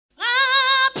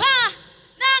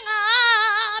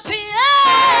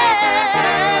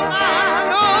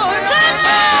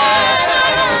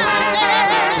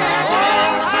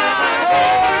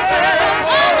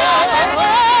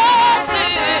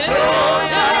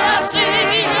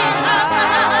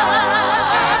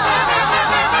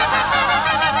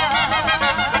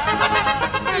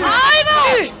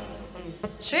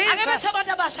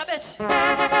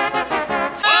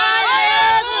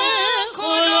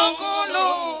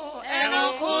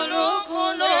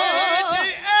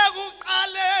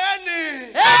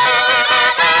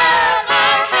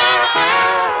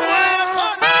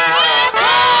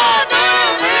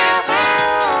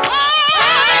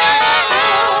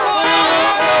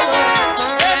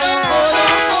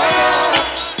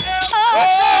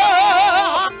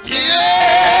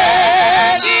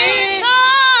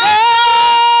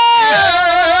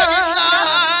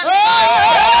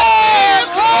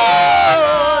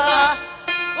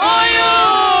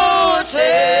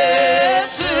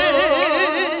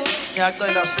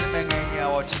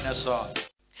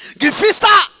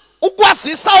Ngifisa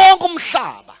ukwazisa wonke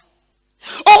umhlaba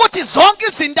ukuthi zonke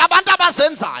izinto abantu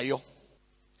abazenzayo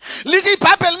lithi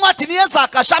iBhayibheli incwadi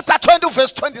yeZaga chapter 20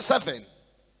 verse 27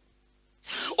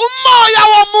 umoya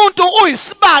womuntu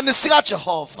uyisibani sika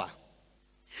Jehova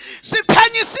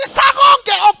siphenyisisa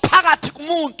konke okuphakathi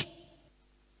kumuntu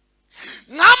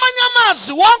ngamanye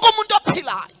amazwi wonke umuntu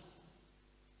ophilayo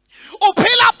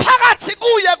uphila phakathi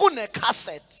kuye kune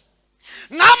cassette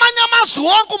ngamanye amazwi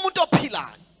wonke umuntu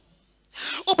ophilayo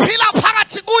uphila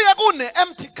phakathi kuye kune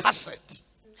empty cassette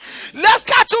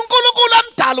lesikhathi uNkulunkulu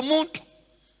emdala umuntu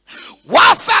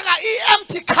wafaka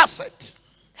empty cassette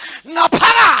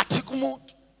ngaphakathi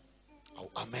kumuntu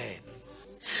amen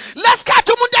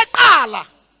lesikhathi umuntu eqala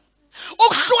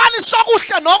ukuhlukaniswa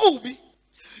kuhle nokubi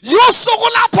yusuku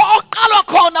lapho oqalwa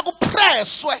khona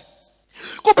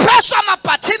kupresswa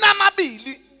amabhathini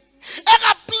amabili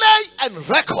eka play and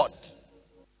record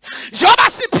njoba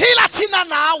siphila thina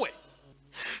nawe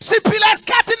siphila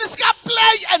esikhathini sika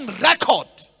play and record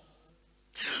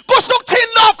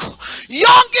kusukuthini lokho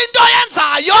yonke into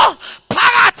yenzayo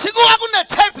phakathi kuwe kune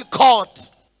tape record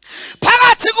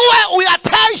phakathi kuwe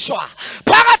uyatheshwa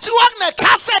phakathi kuwe kune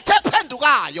cassette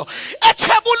ephendukayo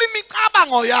ethwebula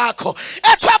imicabango yakho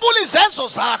ethwebula izenzo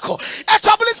zakho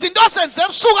ethwebula izinto ozenze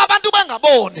ebusuku abantu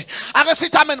bengaboni ake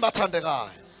sithi amen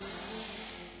bathandekayo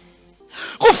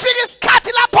kufika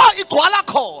isikhathi lapho igcwala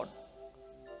khona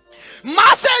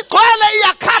mase igcwele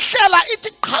iyakhahlela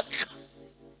ithi qhaqha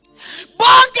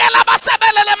bonke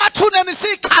labasebelele emathuneni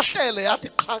sikhahlele yathi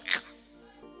qhaqha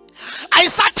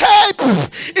ayisathephi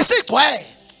isigcwele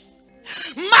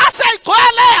mase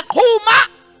igcwele yaqhuma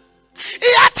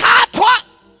iyathathwa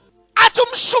athi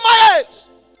umshumayeli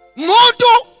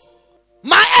muntu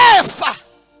maefa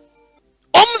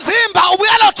umzimba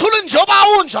ubuyela uthula njoba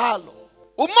unjalo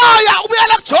umoya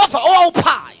ubuyela kuJehova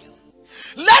owawuphayo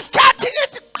lesikhathi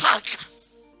ithi qhaqha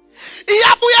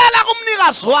iyabuyela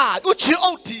kumnikazi wayo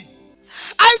uGod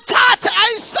ayithathe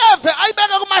ayiseve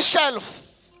ayibeke kuma shelf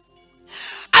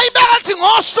ayibeka ethi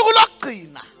ngosuku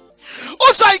lokugcina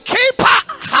uzoyikhipha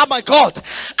oh my God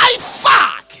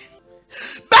ayifake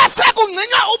bese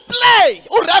kungcinywa uplay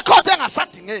urecord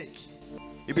engasadingeki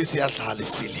ibe siyadlala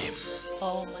ifilm.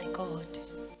 Oh my God.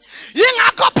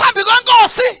 Yingakho phambi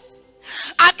kwenkosi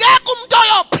akekho umuntu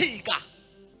oyophika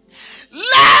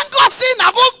lenkosi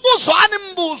nakubuzwana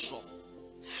imibuzo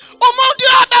umuntu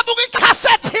uyobebuka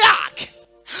icassette yakhe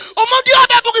umuntu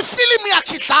uyobebuka ifilm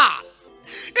yakhe idlala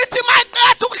ithi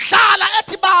mayiqeda ukudlala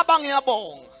ethi baba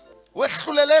ngiyabonga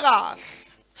wehlulele kahle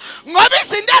ngoba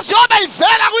izinto eziyobe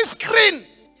ivela kwi-screen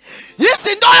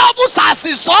izinto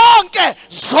yobuzazi zonke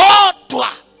zodwa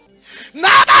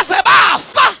nabaze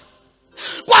bafa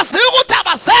kwaziwa ukuthi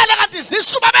abazele kanti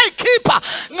izisu babeyikhipha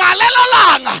ngalelo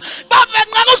langa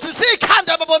babenqaka uzisa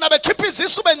ikhanda babona bekhipha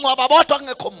izisu bencwaba bodwa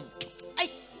kungekho umuntu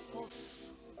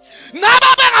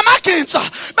naba bengamaginca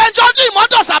bentshontsha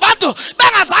imoto zabantu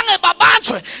bengazange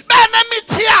babanjwe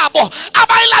benemithi yabo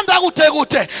abayilanda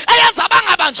kude eyenza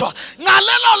bangabanjwa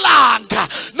ngalelo langa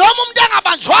noma umuntu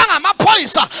engabanjwanga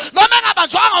amaphoyisa noma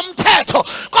engabanjwanga umthetho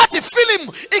kodwa ifilm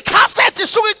icassette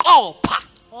isuka iqopha.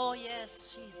 Oh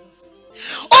yes Jesus.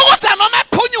 Ukuze noma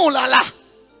ephunyula la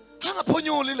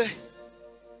angaphunyuli le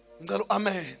ngicela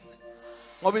amen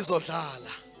ngoba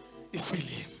izodlala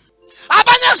ifilm.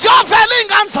 Abanye ziyovela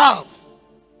ingane zabo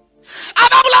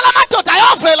ababulala amadoda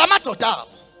ayovela amadoda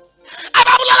abo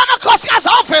ababulala amakhosikazi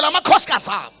ayovela amakhosikazi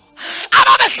abo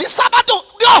ababedlisa abantu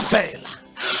kuyovela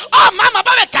omama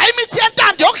babegaya imithi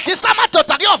yentando yokudlisa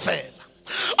amadoda kuyovela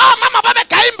omama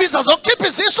babegaya imbiza zokukhipha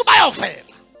izisu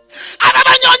bayovela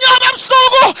ababanyonyoba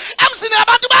ebusuku emzini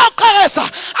yabantu bayoqhekeza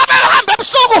abahamba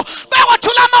ebusuku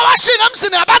bayothula amawashing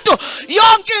emzini yabantu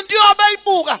yonke into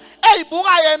yobeyibuka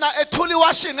eyibuka yena ethula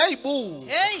iwashing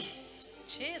eyibuka. Hey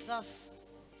Jesus.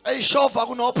 Eyishova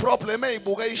kuno problem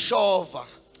eyibuka eyishova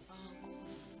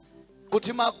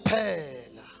kuthi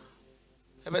makuphela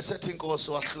ebesethi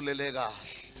inkosi wahlulele kahle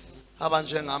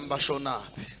abanjengami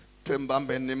bashonaphi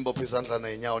Thembambeni nimbophe izandla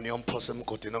nenyawo niyomphosa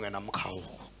emgodini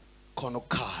ongenamkhawuko. Khona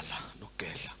ukukhala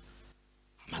nokugedla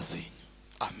amazinyo.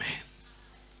 Amen.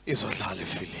 Izodlala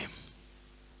ifilimu.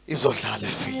 Izodlala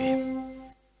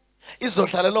ifilimu.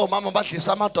 Izodlala lo mama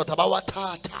badlisa amadoda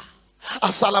bawathatha.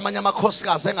 Asala amanye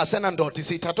amakhosikazi engasenandoda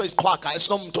isithathwe isiqhwaga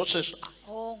esinomuntu osheshayo.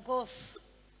 Oh Nkosi.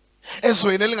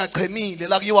 Ezweni elingachemile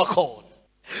la kuyiwa khona.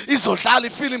 Izodlala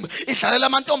ifilimu idlalela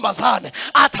amantombazane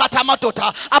athatha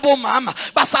amadoda abomama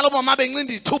basala omama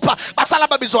bencindi ithupha basala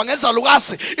babizwa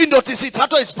ngezalukazi indoda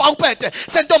isithathwe isipawupete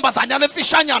sentombazanyana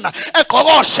efishanyana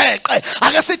egqokosheqe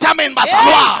ake sithi amen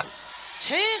bazalwane.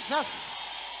 Jesus.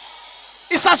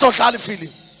 Isazodlala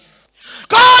ifilimu.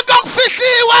 Konke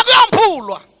okufihliwe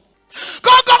kuyamphulwa.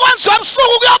 Konke okwenziwa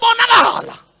ebusuku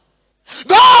kuyabonakala.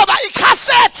 Ngoba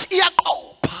ikhasethi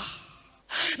iyaqopha.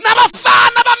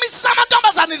 Nabafana bamithisa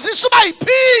amantombazane izishu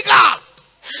bayiphika.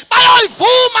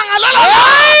 Bayoyivuma ngalelo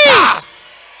langa.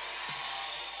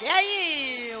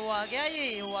 Kuyayiwa.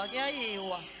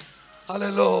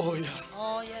 Hallelujah.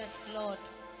 Oh yes, Lord.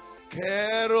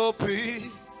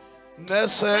 Keropi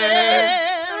Neserafi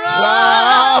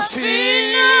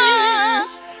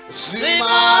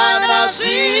Simana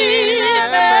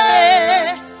Zime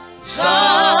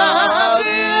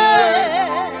Sabe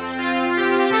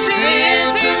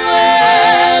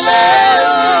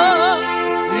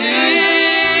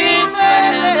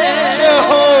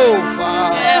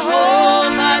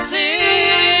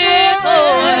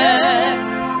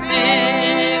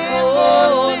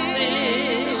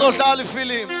Izodlala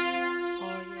ifilimu.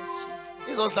 Oh yes, Jesus.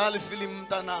 Izodlala ifilimu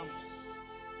mntanami.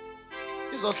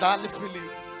 Izodlala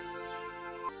ifilimu.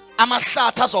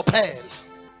 Amahlathi azophela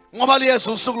ngoba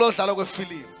liyeza usuku lodlala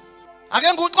kwefilimu.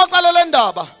 Ake ngikuxoxele le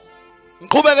ndaba.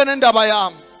 Ngiqhubeke nendaba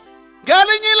yami.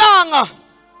 Ngelinye ilanga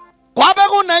kwabe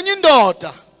kunenye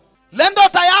indoda. Le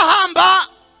ndoda yahamba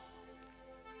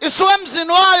isuka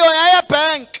emzini wayo yaya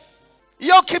ebank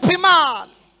iyokhipha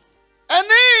imali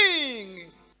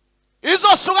eningi.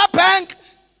 Izosuka ebank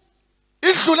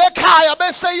idlule ekhaya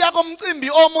bese iya komcimbi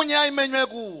omunye ayimenywe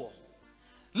kuwo.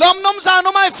 Lo mnumzana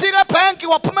uma efika ebank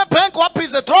waphuma ebank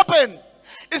waphize dropping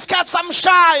isikhathi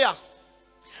samshaya.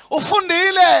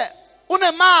 Ufundile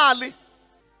unemali.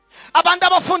 Abantu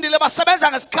abafundile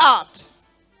basebenza ngesikhathi.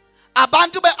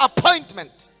 Abantu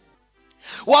beappointment.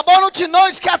 Wabona uthi no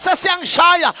isikhathi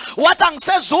sesiyangishaya wathi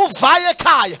angisezuvaya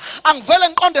ekhaya angivele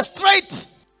ngiqonde straight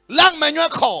la ngimenywe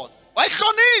khona.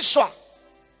 Wayihlonishwa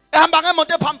ehamba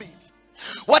ngemoto ephambili.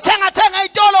 Wathenga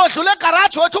itolo wedlula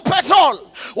egarage wethu upetrol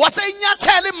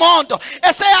waseyinyathela imoto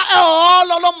eseya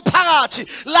ehholo lomphakathi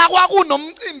la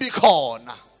kwakunomcimbi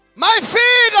khona.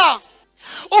 Mayifika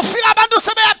ufika abantu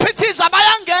sebeyaphithiza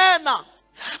bayangena.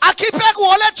 Akhiphe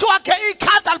kuwallet wakhe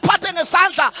ikhadi aliphathe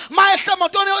ngesandla mayehle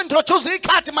emotweni yointroduce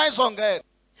ikhadi mayizongena.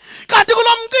 Kanti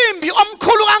kulomcimbi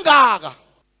omkhulu kangaka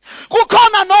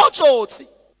kukhona notsotsi.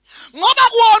 Ngoba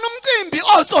kuwona umcimbi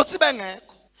otsotsi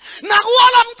bengekho.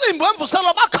 Nakuwona umcimbi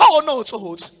wemvuselo bakhona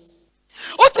otsotsi.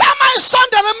 Uthe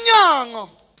mayisondela eminyango.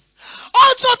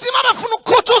 Otsotsi mabefuna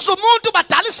ukukhuthuza umuntu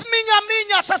badala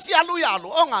isiminyaminya sesiyaluyalo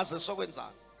ongaze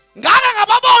sokwenzana. Ngake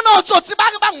ngababona otsotsi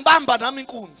bake bangibamba nami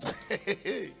inkunzi.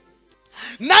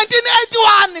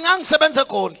 1981 ngangisebenza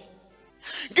eGoli.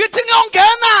 Ngithi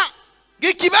ngiyongena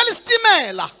ngigibela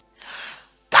isitimela.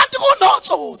 Kanti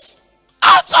kunotsotsi.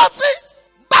 Otsotsi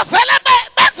bavele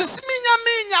benza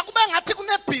isiminyaminya kube ngathi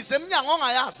kunebhizi eminyango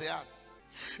ongayazi yani.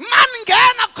 Mani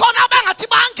ngena khona abangathi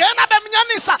bangena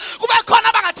beminyanisa kube khona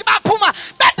abangathi baphuma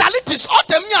bedala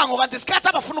idisorder eminyango kanti isikhathi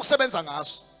abafuna ukusebenza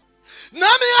ngaso.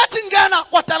 Nami ngathi ngena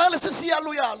kwadala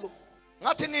lesiyaluyalo.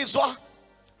 Ngathi ngizwa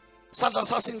sandla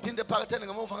sasingithinte phakatheni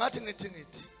ngemuva ngathi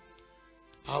ngithi.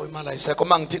 Hawu imali ayisekho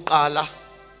mangithi qala.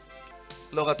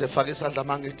 Lo kade efaka isandla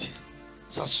mangithi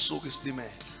sasuka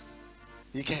isitimela.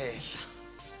 Ikhehla.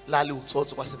 Lali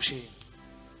utsotsi kwasebushini.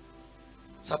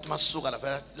 Sathi masuka la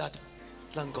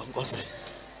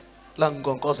la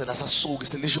ngongqoze la sasuka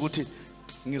silisho ukuthi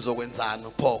ngizokwenzana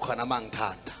pho khona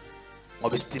mangithanda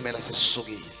ngoba isitimela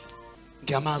sesisukile.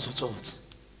 Ngiyamazi utsotsi.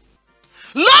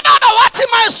 Lo baba wathi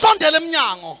mayisondela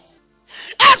eminyango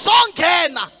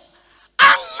ezongena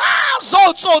angazi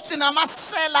utsotsi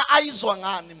namasela ayizwa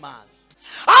ngani imali.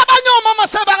 Abanye omama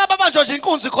sebaka babanjwa nje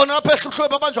inkunzi khona lapha ehluhlwe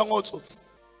babanjwa ngotsotsi.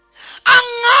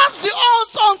 Angazi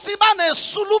otsotsi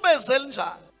banesulubeze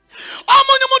elinjani.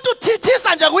 Omunye umuntu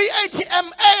uthithisa nje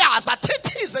kwi-ATM eyaza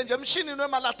thithize nje emshinini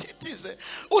wemali athithize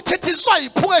uthithiswa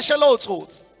yiphukeshe lo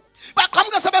tsotsi.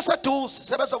 Baqhamuke sebeseduze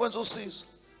sebezokwenza usizo.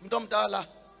 Umuntu omdala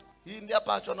yini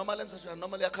liyabhajwa noma lenza njani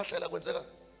noma liyakhahlela kwenzeka.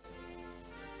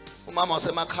 Umama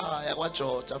wasemakhaya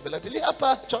kwaJoja vele athi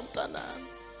liyabhajwa mntanami.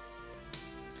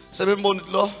 Sebembona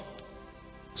lo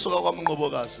Suka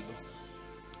kwamnqobokazi lo.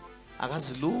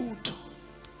 Akazi lutho.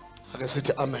 Ake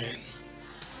sithi amen.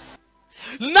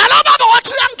 Nalo baba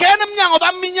wathi uyangena eminyango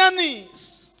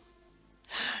baminyanisa.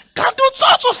 Kanti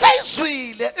utsotsi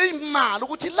useyizwile imali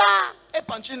ukuthi la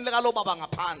ebhantshini lika lo baba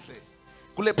ngaphandle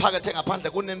kule phakethe ngaphandle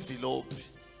kunemvilopi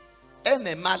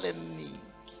enemali eningi.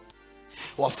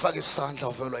 Wafaka isandla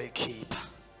wavelwa ikhipha.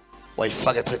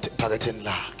 Wayifaka ephaketheni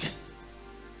lakhe.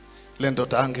 Le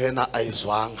ndoda angena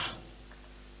ayizwanga.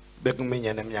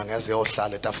 Bekuminyene eminyango yaze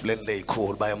yohlala etafuleni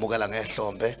leyikhulu bayamukela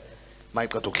ngehlombe.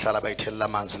 Mayiqeda ukuhlala bayithelela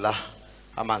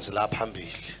amanzi la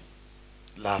phambili.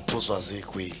 La phuzwa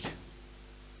zigwili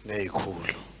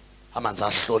neyikhulu. Amanzi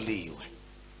ahloliwe.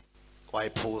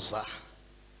 Wayiphuza,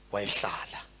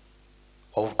 wayihlala.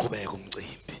 Wawuqhubeka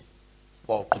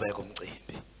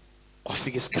umcimbi.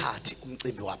 Kwafika isikhathi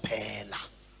umcimbi waphela.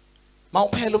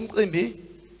 Mawuphela umcimbi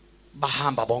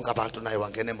bahamba bonke abantu naye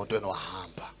wangena emotweni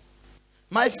wahamba.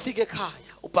 Mayifika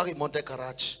ekhaya upaka imoto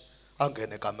egarage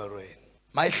angene ekamerweni.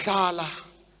 Mayihlala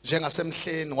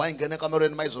njengasemhleni wayengena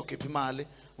ekamerweni mayizokhipha imali.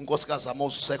 Unkosikazi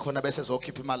amozu sekhona bese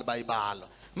ezokhipha imali bayibala.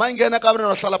 Mayingena ekamerweni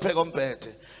wahlala pheka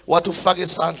umphethe. Wathi ufaka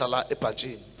isandla la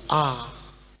ebhantshini.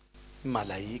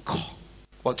 Imali ayikho.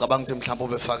 Wacabanga ukuthi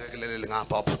mhlawumbe ubefakelele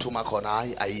ngapha waphuthuma khona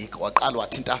hayi ayikho. Waqala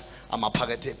wathinta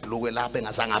amaphakethe ebhlukwe lapha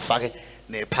engazange afake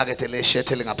nephakethe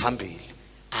leshirt elingaphambili.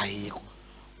 Ayikho.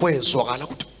 Kwezwakala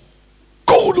ukuthi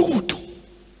Kulukudu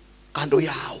kanti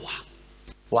uyawa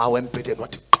wawe empedeni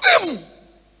wathi qim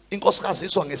inkosikazi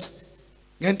iswa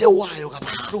ngento ewayo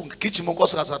kabuhlungu gijima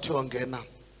unkosikazi athi uyongena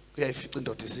uyayifica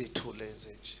indoda isithule enze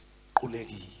nje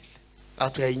qulekile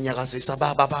athi uyayinyakazisa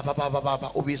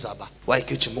baba ubiza ba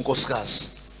wayigijima unkosikazi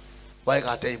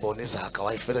wayekade eyibona izakha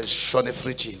wayifela shona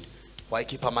efrijini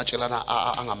wayikhipha amatshelana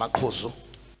angamaqhuzu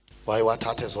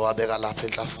wayewathatha ezowabeka lapha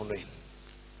enhlafunweni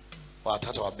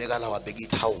wathatha wabeka la wabeka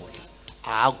ithawula.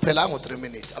 Akuphelanga 3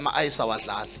 minutes ama-ayisi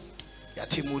awadlali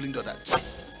yathimula indoda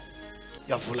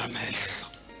yavula amehlo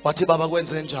wathi baba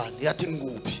kwenze njani yathi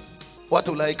ngikuphi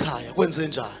wathi ula ekhaya kwenze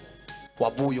njani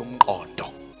wabuya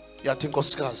umqondo yathi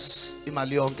inkosikazi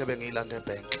imali yonke bengiyilanda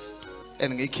ebank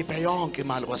ngiyikhiphe yonke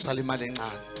imali kwasala imali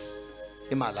encane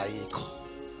imali ayikho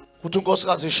kuthi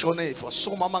unkosikazi ishonephi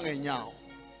wasukuma mama ngenyawo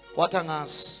wathi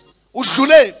angazi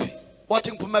udlulephi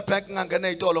wathi ngiphume ebank ngangena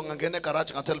ezitolo ngangena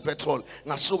egarage ngathela petrol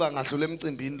ngasuka ngadlula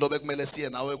emcimbini lobe kumele siye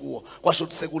nawe kuwo kwasho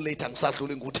ukuthi sekulate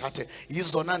angisadluli nguthathe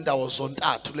izona ndawo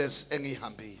zontathu lezi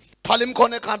engihambile phala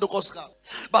imkhono ekhanda unkosikazi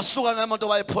basuka ngemoto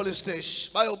baye police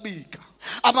station bayobika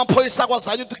amaphoyisa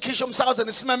kwazanye ukuthi khisho umsakazeni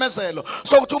isimemezelo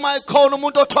sokuthi uma ekhona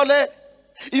umuntu othole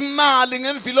imali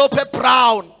ngemvilope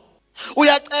ebrown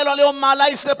uyacelwa leyo mali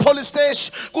ayise police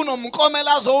station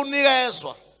kunomkomela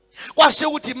azowunikezwa kwasho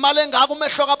ukuthi imali engaka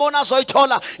umehlo kabona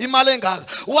azoyithola imali engaka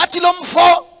wathi lo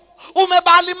mfo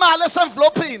umebala imali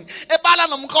esenvelopini ebala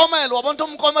nomkomelo wabona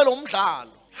umkomelo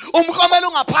umdlalo umkomelo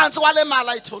ungaphansi kwale mali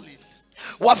ayitholile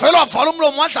wavela wavala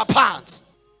umlomo wadla phansi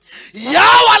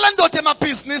yawa le ndoda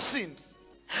emabhizinisini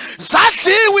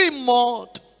zadliwe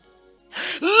imoto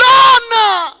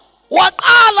lona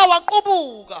waqala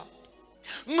waqubuka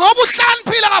ngoba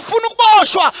uhlaniphile akafuna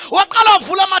ukuboshwa waqala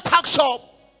wavula ama-tuck shop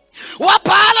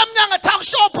wabhala emnyango e-tuck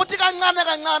shop uthi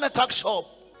kancane tuck shop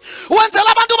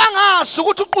wenzela abantu bangazi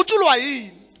ukuthi uqutshulwa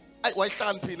yini ayi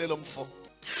wayihlaniphile lo mfo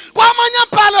kwamanye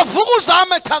abhala vuka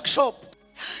uzame e-tuck shop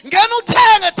ngena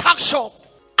uthenge e-tuck shop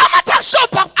ama-tuck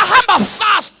shop ahamba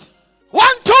fast 1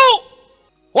 2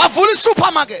 wavula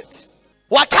i-supermarket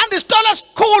wakhanda isitolo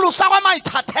esikhulu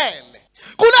sakwamayithathele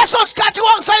kuleso sikhathi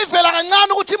wangisayivela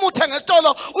kancane ukuthi uthenge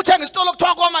isitolo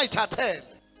kuthiwa kwamayithathele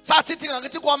sathi thi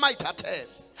ngakithi kwamayithathele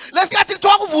lesikhathi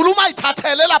kuthiwa kuvula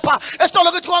umayithathele lapha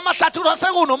esitolo kithi kwamahlathulwa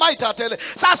sekunomayithathele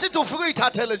sasithi ufike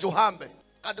uyithathele nje uhambe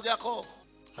kanti kuyakhokha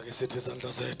ake sithi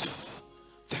izandla zethu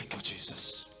thank you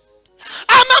Jesus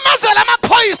amamazela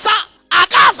amaphoyisa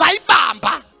akaza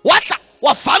ayibamba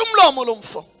wavala umlomo lo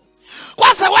mfo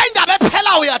kwaze wayindaba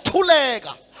ephela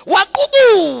uyathuleka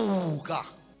waqubuka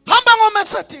hamba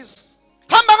ngoMercedes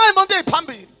hamba ngeyimoto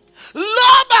eziphambili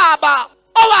lo baba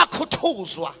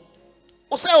owakhuthuzwa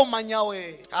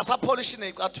useyomanyaweni asapholishe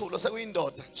nezicathulo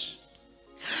sekuyindoda nje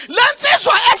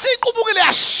lensizwa esiqubukile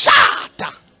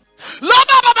yashada lo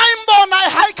baba bayimbona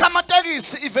ehike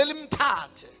amatekisi ivela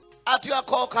imthathe athi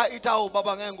uyakhokha ithawu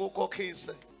baba ngeke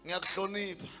ngukhokhise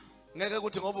ngiyakuhlonipha ngeke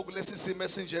ukuthi ngoba kulesi simo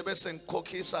esinje bese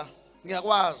ngikhokhisa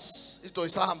ngiyakwazi ido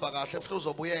isahamba kahle futhi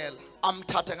uzobuyela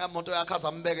amthathe ngemoto yakhe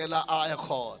azambekela aya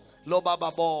khona lo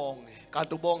baba bonge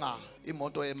kanti ubonga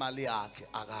imoto yemali yakhe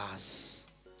akazi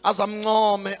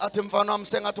azamncome athi mfana wami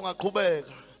sengathi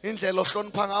ungaqhubeka indlela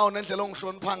ohlonipha ngayo nendlela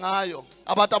ongihlonipha ngayo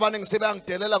abantu abaningi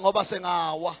sebeyangidelela ngoba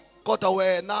sengawa kodwa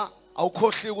wena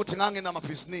awukhohli ukuthi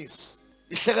nganginamabhizinisi.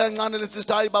 Ihleke kancane lethi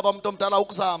sithi hayi baba umuntu omdala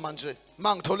ukuzama nje.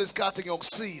 Mangithola isikhathi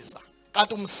ngiyokusiza.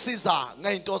 Kanti umsiza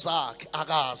ngeinto zakhe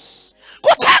akazi.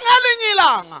 Kuthe ngelinye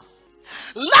ilanga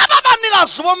laba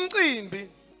abanikazi bomcimbi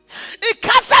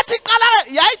ikhaseti iqala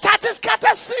yayithatha isikhathi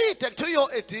eside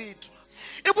kuthiwa editwa.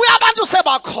 Ibuya abantu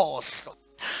sebakhohlwa.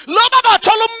 Loba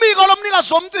bathola umbiko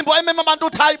lomnikazi womcimbi wayemema abantu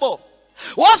uthi hayibo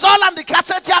wozolanda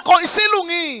ikhasethi yakho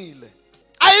isilungile.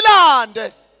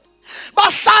 Ayilande.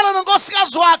 Bahlala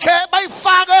nonkosikazi wakhe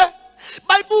bayifake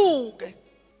bayibuke.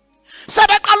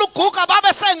 Sebeqala uguga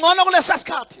babe sengcono kulesa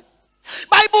sikhathi.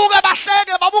 Bayibuke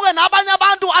bahleke babuke nabanye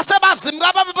abantu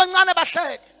asebazimka babe bancane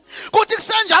bahleke. Kuthi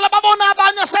kusenjalo babona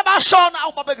abanye sebashona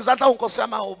awubabeka izandla unkosi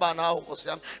yami ubana unkosi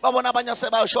yami. Babona abanye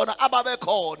sebashona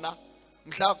ababekhona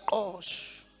mhla qosh.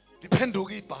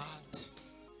 Liphenduka ibhandi.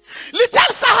 Lithe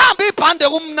lisahamba ibhande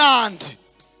kumnandi.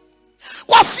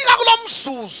 Kwafika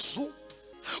kulomzuzu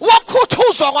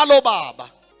wakhuthuzwa kwalo baba.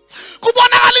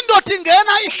 Kubonakala indoda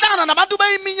ingena ihlangana nabantu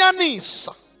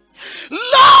beyiminyanisa.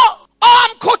 Lo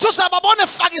owamkhuthuza babone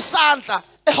efaka isandla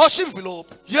ehosha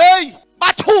envelope. Yey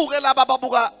bathuke laba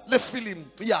babuka le film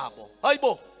yabo.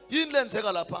 Hayibo yini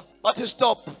lenzeka lapha? Bathi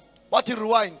stop, bathi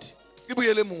rewind,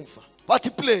 ibuyele emuva. Bathi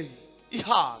play,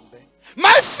 ihambe.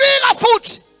 Mayifika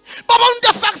futhi baba umuntu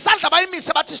efaka isandla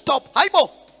bayimise bathi stop. Hayibo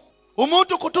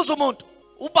umuntu ukhuthuza umuntu.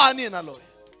 Ubani yena loyo?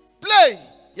 Play,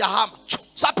 yahamba.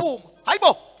 Saphuma.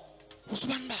 Hayibo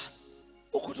usibani bani?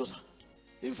 Ukhuthuza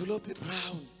envelope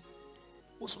brown.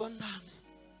 Usibani bani?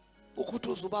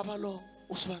 Ukhuthuza ubaba lo.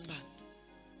 Usibani bani?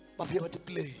 Bafike bathi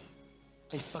play.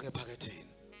 Ayifake ephaketheni.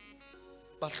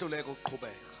 Bahluleka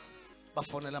ukuqhubeka.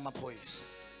 Bafonela amaphoyisa.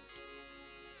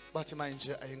 Bathi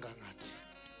manje ayingangathi.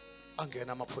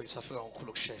 Angena amaphoyisa afika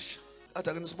ngokukhulu kusheshsha. Athi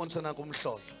ake nisibonise nanku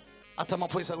umhlolo. Athi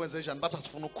amaphoyisa kwenze njani? Bathi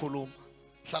asifuna ukukhuluma.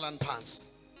 Hlalani phansi.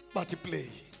 Bathi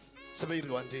play.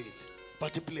 Sebeyiriwandile.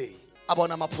 Bathi play.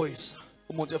 Abona amaphoyisa.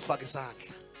 Umuntu efaka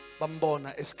isandla.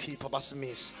 Bambona esikhipha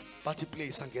basimisa. Bathi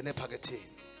play sangena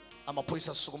ephaketheni.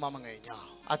 Amaphoyisa asukuma ngeenyawo.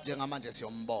 Athi njengamanje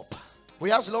siyombopha.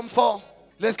 Uyazi lo mfo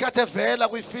lesikhathi evela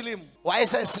kuyifilimu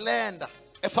wayesesilenda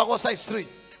efakwa size 3.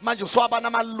 Manje uswaba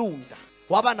namalunda,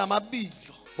 waba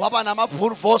namabilo, waba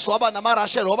namabhulvos, waba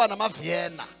namarashel, waba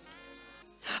namaviena.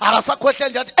 Akasakhwehle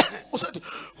nje athi usethi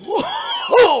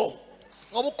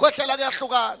ngoba ukukhwehlela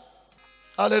kuyahlukana.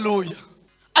 Haleluya.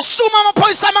 Asuma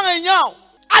amaphoyisa amangeenyawo.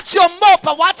 Athi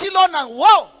yombopha wathi lona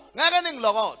wo ngeke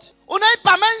ningilokothe.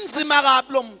 Unayibhama enzima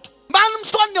kabi lo muntu. Bani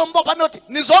umswani yombopha nothi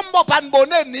nizombopha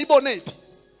niboneni nibonephi.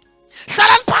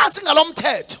 Hlalani phansi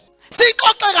ngalomthetho.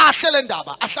 Siyixoxe kahle le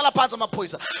ndaba. Ahlala phansi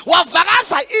amaphoyisa.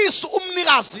 Wavakaza isu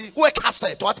umnikazi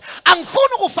wecassette wathi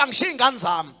angifuni ukufa ngishiya ingane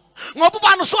zami. Ngoba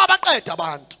ubani uswabaqeda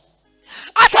abantu.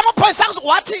 Athi amaphoyisa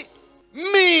wathi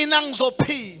mina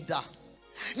ngizophinda.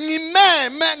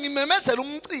 Ngimemezela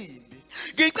umcimbi.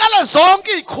 Ngicela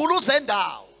zonke izikhulu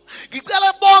zendawo.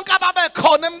 Ngicela bonke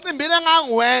ababekhona emcimbini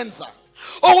engangiwenza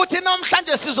ukuthi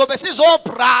namhlanje sizobe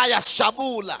sizobraya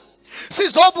sijabula.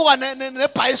 Sizobuka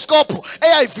nebioskop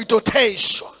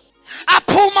eyayividotheshwa.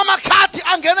 Aphuma amakhati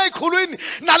angena ezikhulwini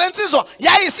nalensizwa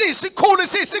yayisisikhulu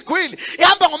isisigwili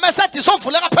ihamba ngoMercedes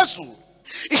ovuleka phezulu.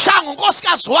 Ishaya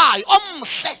ngonkosikazi wayo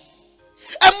omhle.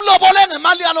 Emlobole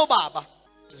ngemali yalo baba.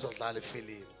 Izodlala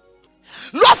ifilm.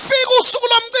 Lwafika usuku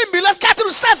lomcimbi lesikhathi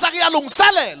luseza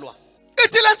kuyalungiselelwa.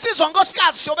 Ithi lensizwa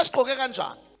nkosikazi siyobe sigqoke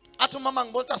kanjani? Athi mama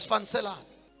ngibona asifaniselana.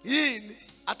 Yini?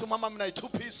 Athi mama mina i2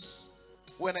 piece.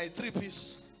 When I 3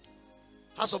 piece.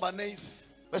 Hazoba navy.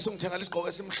 Bese ngithengala isigqoko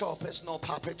esimhlophe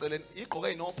esinophaphe eceleni. Igqoko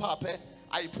ezinophaphe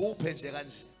ayiphuphe nje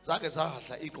kanje. Zake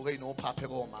zahla igqoko ezinophaphe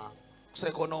komama.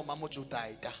 Kusekhona omama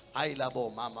uJudayita. Hayi labo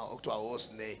mama okuthiwa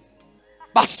osne.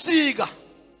 Basika.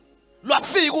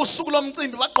 Lwafika usuku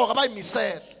lomcimbi bagqoka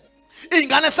bayimisela.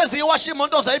 Izingane seziyiwasha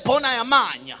imoto zayiphona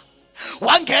yamanya.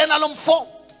 Wangena lo mfo.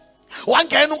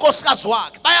 Wangena unkosikazi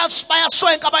wakhe.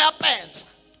 Bayaswenka bayapenza.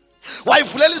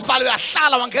 Wayivulela isivalo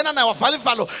yahlala wangena naye wavala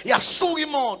ivalo yasuka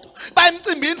imoto.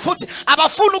 Bayimcimbini futhi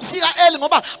abafuna ukufika early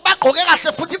ngoba bagqoke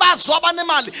kahle futhi bazwa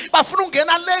abanemali. Bafuna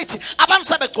ukungena late abantu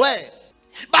sebegcwele.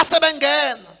 Base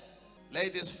bengena.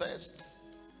 Ladies first.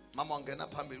 Mama wangena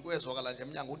phambili kwezwakala nje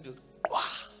eminyango undi qwa.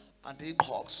 Kanti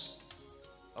iqhox.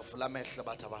 Bavula amehlo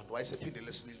bathi abantu wayesephindile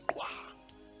lesibili qwa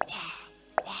qwa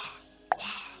qwa qwa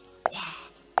qwa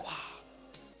qwa.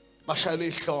 Bashayela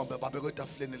ihlombe babekwe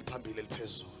etafuleni eliphambili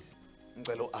eliphezulu.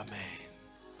 Ngicela amen.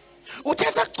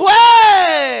 Uthe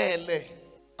segcwele.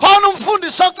 Khona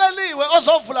umfundisi oceliwe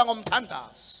ozovula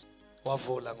ngomthandazo.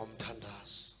 Wavula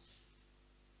ngomthandazo.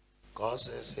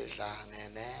 Ngose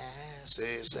sihlangene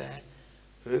sise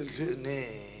endlini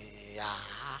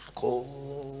yakho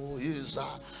iza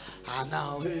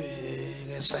anawe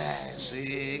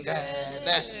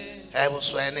ngesesingene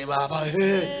ebusweni baba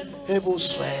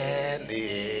ebusweni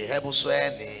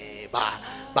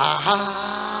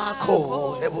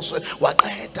bakho ebusweni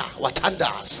waqeda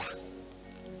wathandaza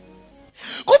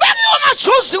kubekiwe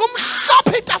amajuzi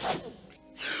umhlophe itafula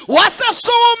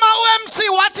wasesuma uMC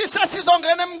wathi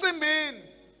sesizongena emcimbini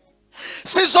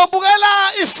sizobukela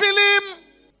ifilm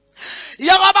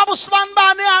yakababa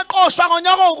uSibanibani yaqoshwa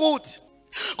ngonyaka ukuthi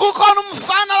kukhona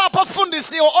umfana lapho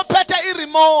ofundisiwe ophethe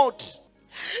iremote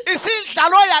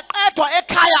isidlalo yaqedwa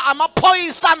ekhaya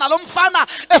amaphoyisa nalomfana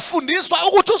efundiswa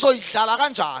ukuthi uzoyidlala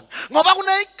kanjani ngoba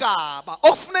kuneyigaba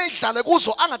okufuna idlale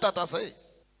kuzo angatatazeli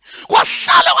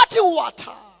kwahlala kwathi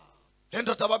watha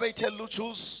lendoda babeyithela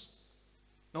ujuice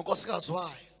nonkosikazi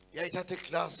wayo yayithatha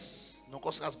iclass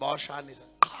nonkosikazi bawashanisa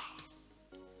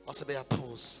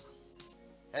wasebeyaphuza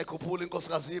yayikhuphula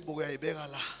inkosikazi ibuku yayibeka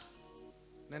la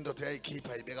nendoda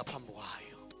yayikhipha yibeka phambi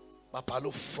kwayo babhala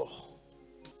u4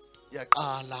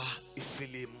 yaqala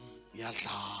ifilm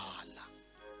yadlala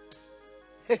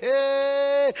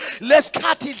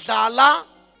lesikhathi idlala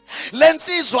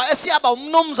lensizwa esiyaba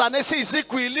umnumzane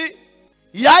esiyisigwili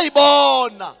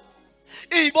yayibona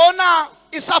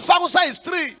isafaka usize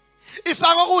 3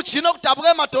 ifaka ukujina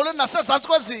okudabuka emadolweni nasezantsi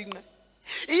kwezinqe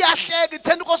iyahleka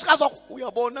ithenda unkosikazi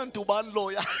uyabona ndubani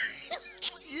loya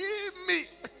yimi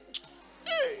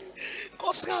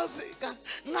nkosikazi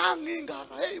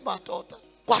ngangingaka hey madoda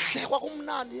kwahlekwa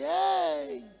kumnandi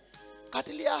hey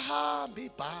kathi liyahamba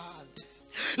ibhande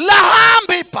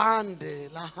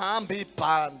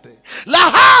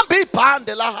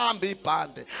lahamba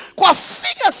ibhande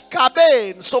kwafika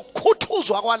esigabeni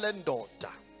sokukhuthuzwa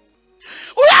kwalendoda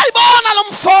uyayibona lo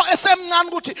mfo esemncane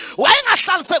ukuthi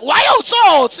wayengahlalise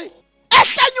wayewutsotsi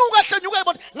ehlenyuka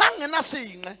ebona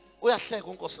ngangenasinqe uyahleka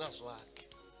unkosikazi wakhe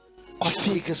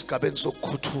kwafika esigabeni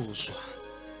sokukhuthuzwa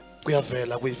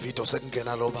kuyavela kwivideo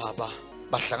sekungena lo baba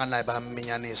bahlangana naye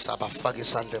baminyanisa bafaka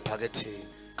isandla ephaketheni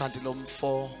kanti lo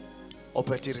mfo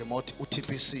ophethe remote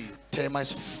uTPC thema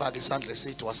isifaka isandla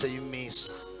esithi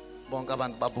waseyimisa bonke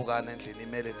abantu babukana endlini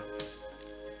imele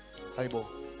hayibo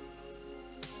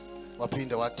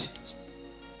waphinde wathi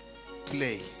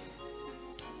play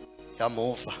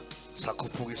yamuva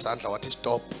sakhuphuka isandla wathi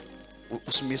stop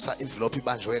usimisa envelope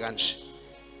ibanjwe kanje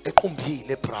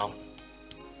equmbile brown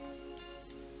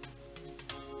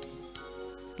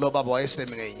lo baba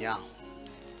wayesemi ngeenyawo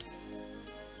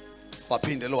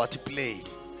waphinde lo wathi play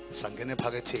sangena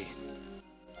ephaketheni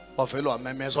wavela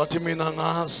wamemeza wathi mina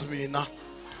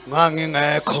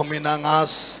ngangingekho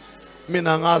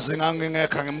mina ngazi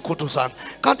ngangingekho ngimkhuthuzana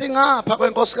kanti ngapha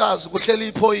kwenkosikazi kuhleli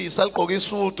iphoyisa ligqoka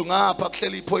isudu ngapha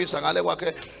kuhleli iphoyisa ngale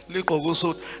kwakhe ligqoka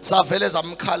usudu savele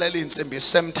zamkhalela insimbi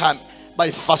same time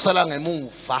bayifasela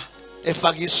ngemuva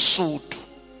efaka isudu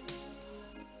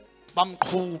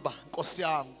bamqhuba Nkosi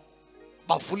yami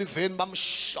bavula iveni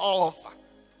bamshova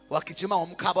wagijima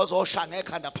ngomkhaba ozosha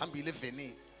ngekhanda phambili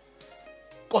evenini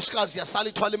Nkosikazi yasala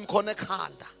ithwala imkhono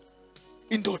ekhanda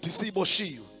indoda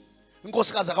isiboshiwe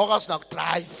inkosikazi akakwazi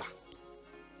nakudrive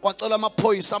kwacela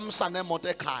amaphoyisa amsane emoto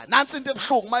ekhaya nansi into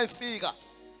ebhlungu mayifika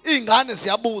izingane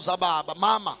ziyabuza baba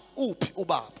mama uphi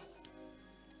ubaba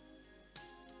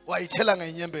wayithela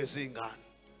ngenyembezi izingane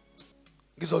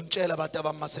ngizontshela abantu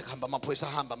abamasekhamba amaphoyisa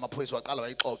ahamba amaphoyisa waqala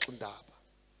wayixoxa indaba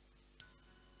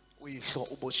uyihlo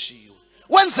uboshiwe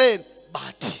wenzeni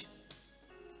bathi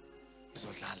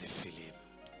izodlala ifilm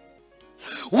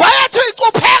wayethi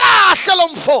icupheka kahle lo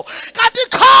mfo kanti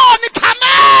khona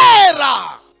ikhamera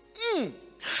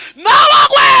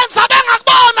nawakwenza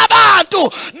bengakubona abantu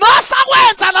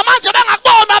nosakwenza namanje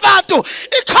bengakubona abantu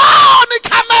ikhona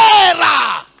ikhamera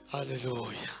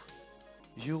hallelujah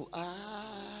you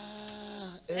are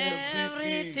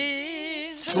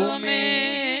everything to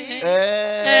me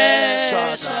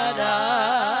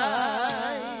Shaddai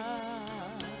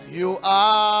you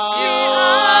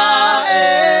are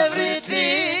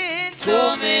everything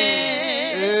to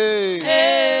me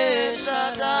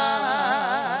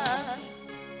Shaddai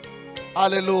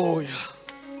hallelujah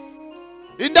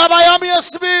indaba yami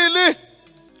yesibili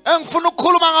engifuna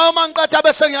ukukhuluma ngayo mangiqeda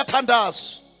bese ngiyathandaza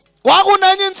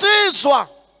kwakunenye insizwa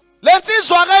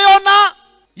lensizwa ke yona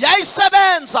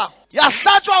yayisebenza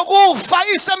yahlatshwa kufa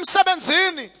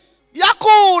isemsebenzini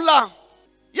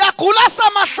yagula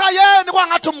samahlayeni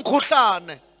kwangathi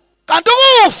umkhuhlane kanti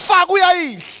ukufa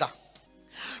kuyayidla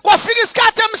kwafika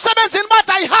isikhathi emsebenzini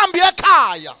bathi ayihambi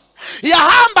ekhaya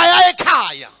yahamba ya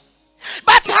ekhaya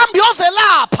bathi hambi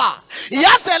yozelapha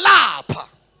yazelapha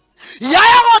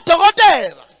yaya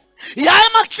kodokotela yaya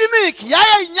emakliniki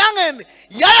yaya inyangeni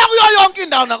yaya kuyo yonke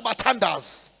indawo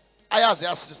nakubathandazi ayazi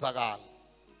yasizakala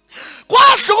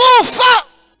Kwadla ukufa.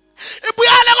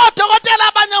 Ibuyele kodokotela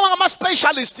abanye ngama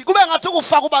specialist kube ngathi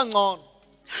ukufa kuba ngcono.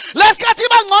 Lesikhathi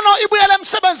iba ngcono ibuyele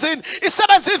emsebenzini,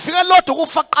 isebenza ivike lodwa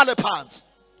ukufa kuqale phansi.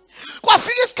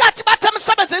 Kwafika isikhathi bathe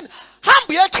emsebenzini hamba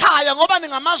uye ekhaya ngoba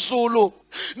ningamaZulu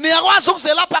niyakwazi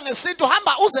ukuzelapha ngesintu,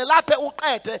 hamba uzelaphe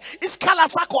uqede isikhala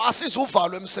sakho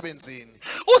asizuvalwe emsebenzini.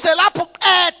 Uzelapha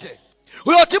uqede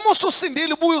uyothi musu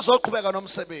usindile ubuye uzoqhubeka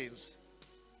nomsebenzi.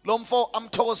 Lo mfo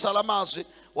amthokozisa lamazwi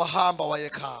wahamba waye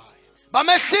ekhaya.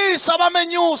 Bamehlisa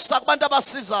bamenyusa kubantu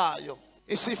abasizayo.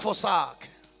 Isifo sakhe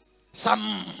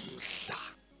samdla.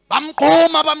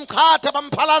 Bamgquma, bamchatha,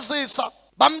 bamphalazisa,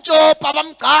 bamtshopa,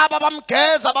 bamgcaba,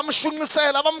 bamgeza,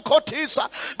 bamshunqisela, bamkhothisa,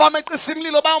 bameqisa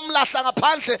imlilo, bayomlahla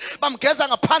ngaphandle, bamgeza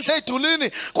ngaphandle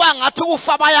edulini. Kwangathi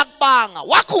ukufa bayakubanga.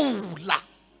 Wagula.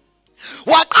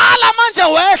 Waqala manje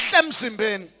wehle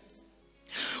emzimbeni.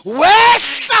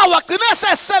 Wehla wagcina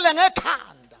sesele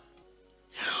ngekhanda.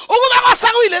 Ukuba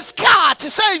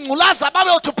kwasekuyilesikhathi seyingculaza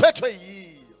babe uthi uphethwe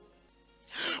yiyo.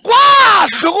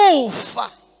 Kwadla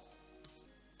ukufa.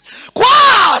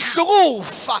 Kwadla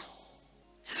ukufa.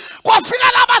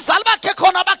 Kwafika labazali bakhe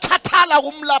khona bakhathala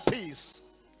kumlaphisi.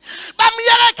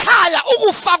 Bamyeka ekhaya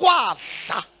ukufa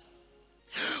kwadla.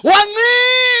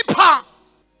 Wancipha.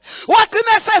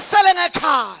 Wagcina sesele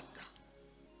ngekhanda.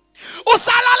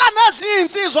 Usalala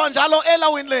nezinsizwa njalo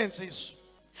elawini lensizwa.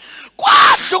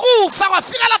 Kwadla ukufa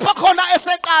kwafika lapha khona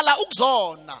eseqala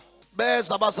ukuzona.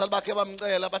 Beza abazali bakhe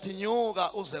bamcela bathi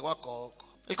nyuka uze kwagogo.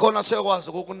 Ikhona seyokwazi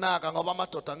ukukunaka ngoba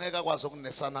amadoda angeke akwazi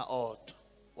ukunesana odwa.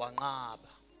 Wanqaba.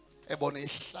 Ebona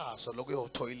ihlazo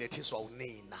lokuyothoyilethiswa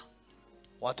unina.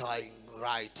 Wathi hayi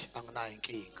right anginayo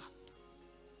inkinga.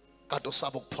 Kanti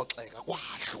usaba ukuphoxeka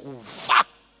kwadla ukufa.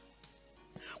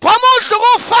 Kwamudla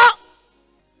ukufa.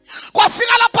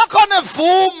 Kwafika lapha khona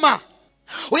evuma.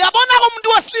 Uyabona umuntu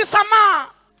wesilisa ma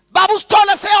baba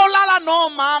usithole seyolala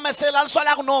nomama eselaliswa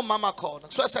la kunomama khona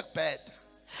kusuke sekubheda.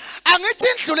 Angithi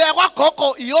indlu le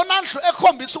yakwagogo iyona ndlu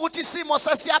ekhombisa ukuthi isimo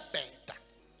sesiyabheda.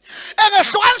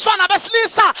 Engehlukaniswa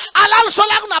nabesilisa alaliswa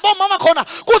la kunabomama khona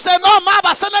kuze nomama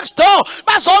base next door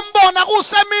bazombona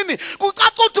kusemini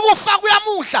kucaca ukuthi kufa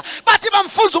kuyamudla bathi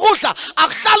bamfunza ukudla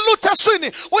akuhlali lutho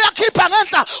eswini uyakhipha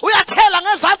ngenhla uyathela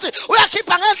ngezansi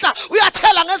uyakhipha ngenhla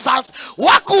uyathela ngezansi.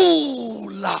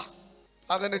 Wagula.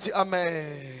 Ake nithi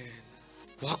amen.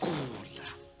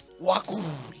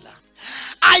 Wagula.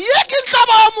 Ayikho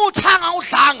inhlobo yomuthanga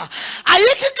udlanga,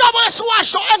 ayikho inhlobo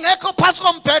esiwasho engekho phansi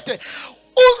kombhede.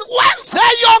 Wenze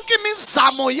yonke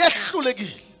imizamo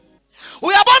yehlulekile.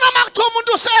 Uyabona makuthiwa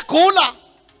umuntu usegula,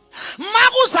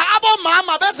 makuza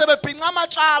abomama beze bebhinqa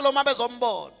amatshalo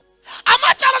mabezombona.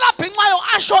 Amatshalo labhinqayo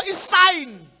asho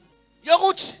isign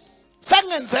yokuthi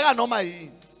sekungenzeka noma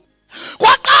yini.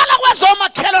 Kwaqala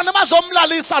kwezomakhelwane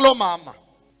nemazomlalisa lo mama.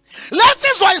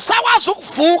 Lensizwa isakwazi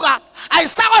ukuvuka,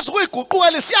 ayisakwazi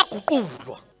ukuyiguqukela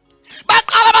isiyaguqulwa.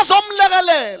 Baqala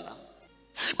bazomlekelela.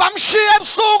 Bamshiya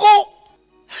ebusuku.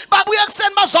 Babuye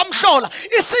kuseni bazomhlola.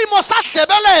 Isimo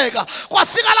sadlebeleka.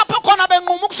 Kwafika lapho khona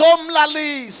benquma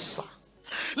ukuzomlalisa.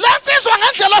 Lensizwa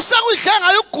ngendlela sekuyidle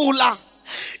ngayo ukugula.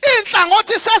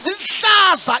 Inhlangothi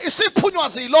sezihlaza isiphunywa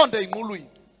zilonde inqulwini.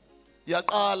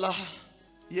 Yaqala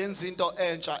yenza into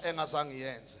entsha engazange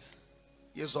yenze.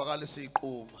 Yezwakala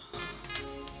isiqhuma.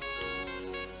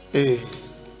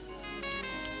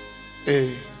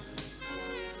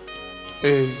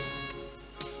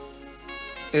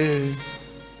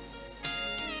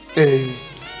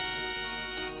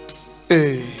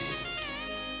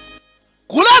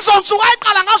 Kulezo nsuku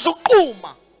ayiqala ngazo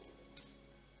ukuqhuma.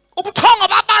 Ubuthongo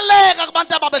babaleka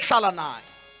kubantu ababehlala naye.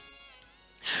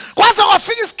 Kwaze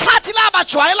kwafika isikhathi la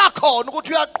bajwayela khona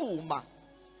ukuthi uyaqhuma.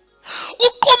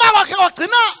 Ukuqhuma kwakhe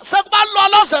kwagcina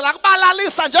sekubalolozela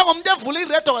kubalalisa njengomuntu evula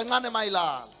iredo kancane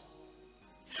mayilala.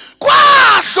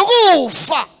 Kwadla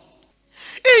ukufa.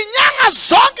 Inyanga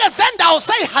zonke zendawo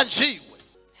seyihanjiwe.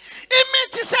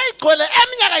 Imithi seyigcwele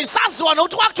eminyaka isaziwa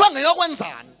nokuthi kwakuthiwa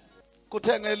ngeyokwenzani.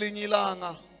 Kuthe ngelinye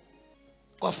ilanga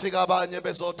kwafika abanye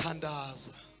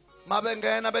bezothandaza.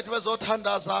 Mabengena bethi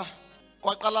bezothandaza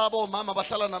kwaqala labo mama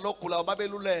bahlala nalogula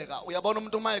babeluleka. Uyabona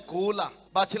umuntu uma egula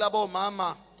bathi labo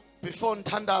mama before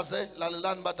nithandaze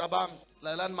lalelani bantu bami,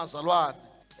 lalelani mazalwane,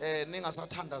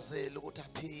 ningasathandazeli ukuthi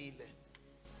aphile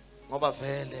ngoba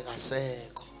vele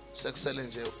kasekho, sekusele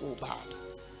nje ubaba.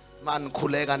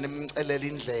 Manikhuleka nimcelela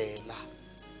indlela.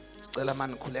 Sicela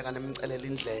manikhuleka nimcelela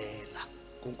indlela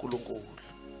kuNkulunkulu.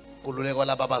 Kululeko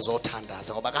laba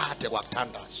bazothandaza ngoba kade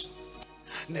kwakuthandazwa.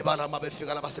 nebala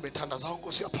mabefika laba sebethandaza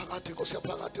Nkosi yaphakathi Nkosi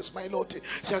yaphakathi simayiloti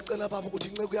siyacela baba ukuthi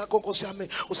inceke yakho Nkosi yami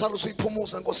usale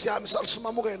usiphumuza Nkosi yami sale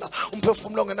simamukela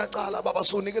umphefumulo ongenacala baba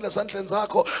sunikele ezandleni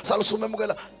zakho sale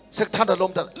sumemukela sekuthanda lo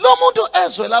mntana lo muntu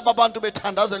ezwe laba abantu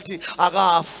bethandaza lithi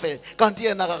akafe kanti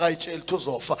yena akakayitsheli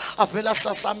uzofa avela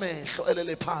ahlahla amehlo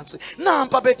elele phansi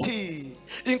nampa bethi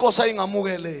inkosi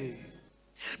ayingamukele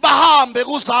bahambe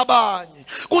kuzabanye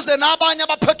kuze nabanye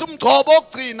abaphethe umgcobo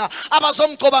ogcina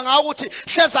abazomgcoba ngawo ukuthi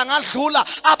hleza ngadlula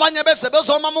abanye beze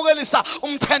bezomamukelisa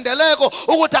umthendeleko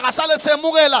ukuthi akasale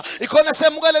semukela ikhona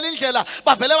semukelela indlela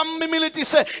bavele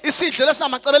bamimilitise isidlo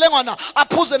lesinamacebelengwana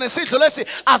aphuze nesidlo lesi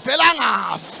avela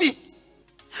ngafi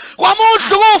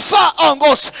kwamuhlu kufa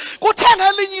onkosi kuthenga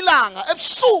elinye ilanga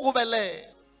ebusuku bele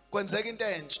kwenzeka into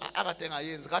entsha akade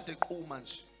ngayenzi kade eqhuma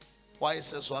nje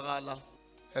wayesezwakala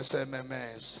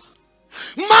esememeza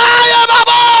Maya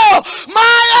babo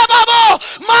Maya babo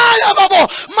Maya babo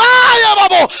Maya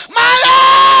babo Maya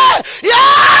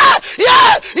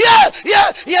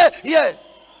yeah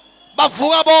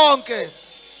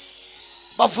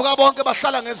bavuka bonke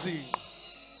bahlala ngezinqa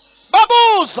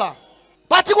babuza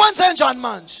bathi kwenze njani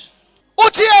manje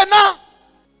uthi yena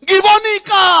ngibona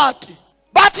ikati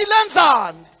bathi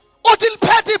lenzani uthi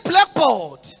liphethe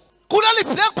iblackboard kuleli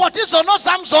blackboard izono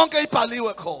zami zonke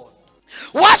ibhaliwe khona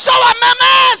washo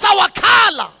wamemeza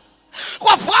wakhala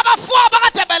kwavuka abafuwa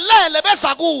bakade belele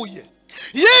beza kuye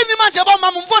yini manje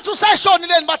bomama umfowethu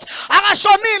useshonile bathi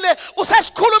akashonile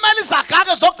usesikhulumela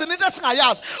izagake zokugcina into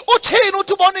esingayazi uthini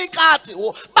uthi ubona ikati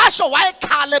basho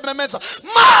wayekhala ememeza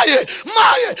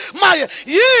maye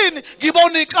yini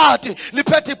ngibona ikati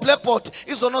liphethe iblackboard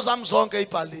izono zami zonke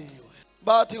ibhaliwe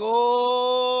bathi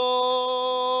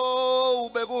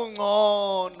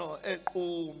bekungcono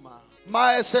eqhuma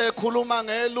maye sekhuluma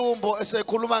ngelumbo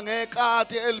esekhuluma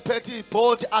ngekati eliphethe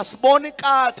ibhodi asiboni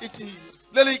ikati thina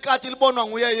leli ikati libonwa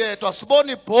nguye yedwa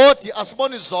asiboni ibhodi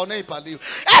asiboni izona ezibhaliwe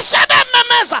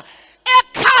esebememeza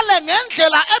ekhale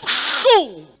ngendlela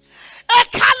ebuhlungu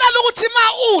ekhala ukuthi ma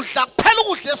udla kuphela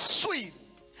ukudla esiswini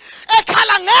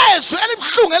ekhala ngezwi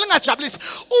elibuhlungu elingajabulisi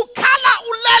ukhala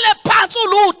ulele phansi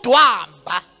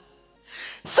uludwamba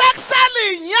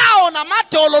sekusele inyawo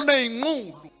namadolo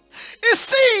neinqulu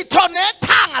isitho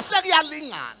nethanga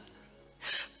sekuyalingana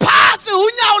phansi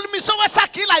unyawo limiswe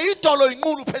kwesagila idolo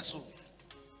inqulu phezulu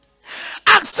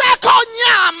akusekho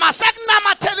nyama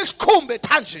sekunamathela isikhumbe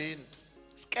ethanjeni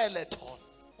skeleton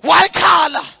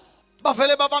wayikhala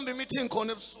bavele babamba imeeting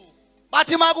khona ebusuku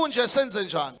bathi makunje senze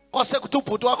njani kwase kuthi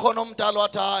ubhuti wakhona omdala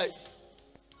wathi hayi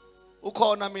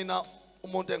ukhona mina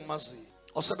umuntu engimaziyo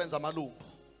osebenza amalumbu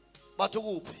bathi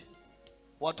kuphi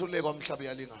wathi ule kwamhlabi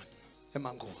yalingana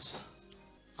emangoza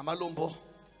amalumbu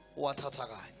wathatha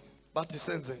kanye bathi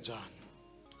senze njani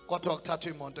kwathiwa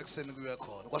kuthathwa imoto ekseni kuye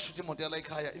khona kwashuthi imoto yala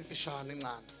ekhaya imfishane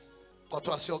encane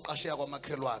kwathiwa siyoqashaya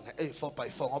kwamakhelwane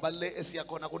 4x4 ngoba le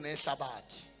esiyakhona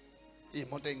kunehlabathi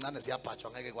imoto ezincane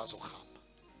ziyabhajwa ngeke kwazi ukuhamba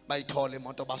bayithola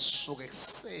imoto basuka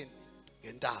ekseni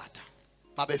ngentatha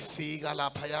babefika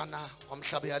lapha yana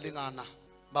kwamhlabi yalingana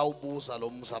bawubuza lo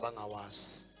muzi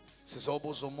abangawazi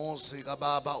sizobuza umuzi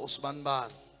kababa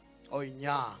usibanibani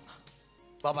oyinyanga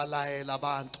babalayela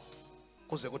abantu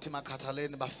kuze kuthi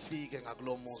makhathaleni bafike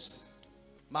ngakulomuzi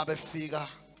mabefika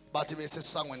bathi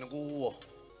besesangweni kuwo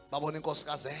babona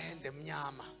inkosikazi ende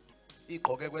emnyama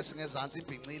igqoke kwesinye ezantsi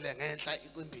ibhincile ngenhla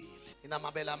iqimbile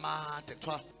inamabele amade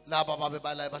kuthiwa laba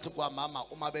babebalaye bathi kwamama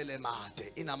umabele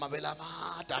made inamabele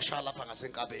amade ashala lapha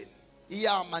ngasenkabeni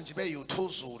iyama nje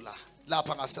beyuthuzula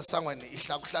lapha ngasesangweni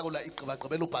ihlakuhlakula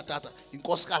igqibagqibela ubhatata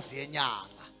inkosikazi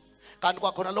yenyanga kanti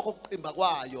kwakhona lokho kuqimba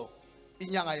kwayo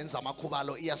inyanga yenza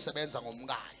amakhubalo iyasebenza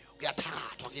ngomkayo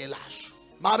kuyathakathwa kuyelashwa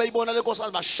mabe ibona le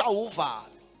nkosikazi bashaya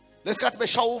uvalo lesikhathi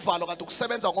beshaya uvalo kanti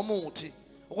ukusebenza ngomuthi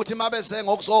ukuthi mabeze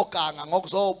ngokuzoganga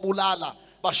ngokuzobulala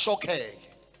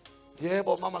bashokheke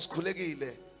yebo mama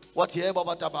sikhulekile wathi yebo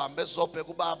batabami bezobheka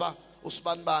ubaba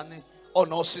usibanibani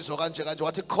onosizo kanje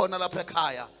wathi khona lapha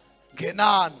ekhaya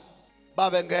ngenani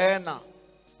babengena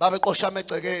babeqosha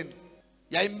amegcekeni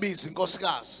yayimbiza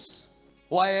inkosikazi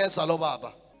wayeza lo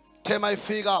baba thema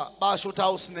ifika basho ukuthi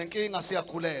awusinenkinga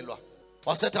siyakhulelwa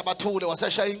wasethi abathule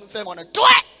waseshaya imfengwana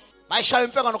twe mayishaya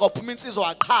imfengwana kwaphuma insizwa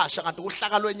waqhasha kanti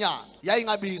uhlaka lwenyanga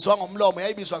yayingabizwa ngomlomo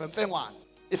yayibizwa ngemfengwana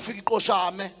ifika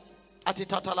iqoshame athi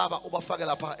thatha laba ubafake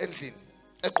lapha endlini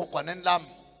eqhugwaneni lami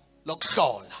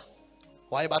lokuhlola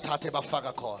wayebathathe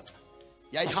bafaka khona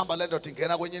yayihamba le ndoda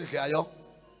ingena kwenye indlu yayo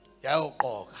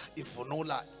yayoqoka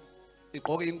ivunula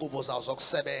igqoke ingubo zawo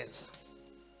zokusebenza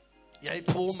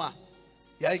yayiphuma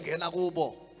yayingena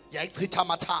kubo yayichitha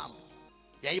amathambo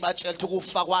yayibatshela ukuthi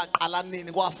kufa kwaqala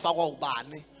nini kwafakwa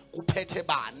ubani kuphethe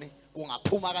bani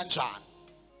kungaphuma kanjani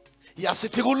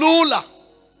Yasithi kulula.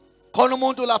 Khona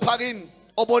umuntu lapha kini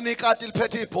obona ikati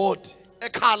liphethe ibhodi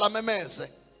ekhala memeze.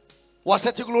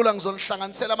 Wasethi kulula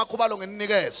ngizonihlanganisela amakhubalo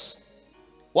ngeninikeze.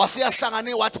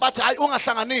 Wasiyahlangani wathi bathi hayi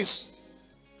ungahlanganisi.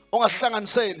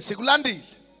 Ungahlanganiseli sikulandile.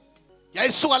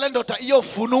 Yayisuka le ndoda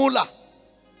iyovunula.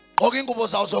 Gqoka ingubo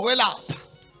zawo zokwelapha.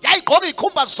 Yayigqoka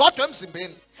izikhumba zodwa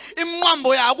emzimbeni.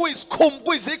 Imqambo yayo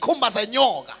kuyizikhumba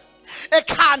zenyoka.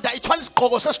 Ekhanda ithwala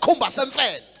isigqoko sesikhumba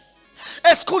semfene.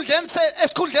 Esikhundleni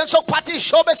sokuphatha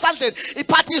ishobe esandleni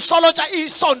iphatha isolontsha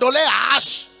isondo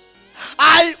lehashi.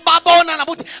 Hayi babona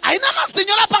nabuthi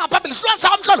ayinamazinyo lapha ngaphambili silwanisa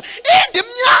kamhlolo indi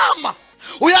imnyama.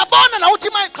 Uyabona na uthi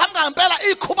mayiqhamuka ngempela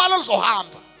ikhubalo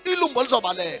lizohamba ilumbo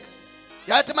lizobaleka.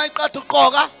 Yathi mayiqatha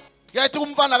uqoka yathi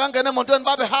umfana kangena emotweni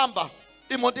babe hamba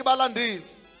imoto ibalandile.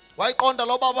 Wayiqonda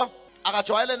lo baba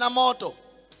akajwayele namoto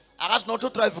akazi not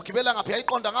udrive ugibela ngapha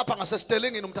yayiqonda ngapha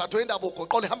ngasestelingini umthatho wendaba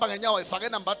ugoqola ihamba ngenyawo ifake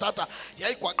number data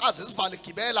yayigwaqaza isivale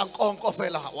igibela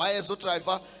nkonkofela wayeza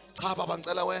udriver cha baba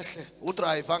ngicela wehle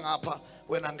udriver ngapha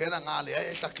wena ngena ngale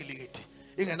yayehla gilikidi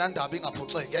ingenandaba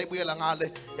ingaphuxeki yayibuyela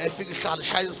ngale yayifika ihlala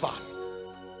ishaya isivalo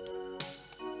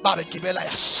babe gibela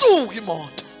yasuka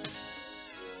imoto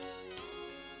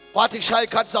kwathi kushaya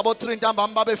ikhathi zabo 3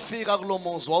 ntambama babefika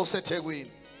kulomuzi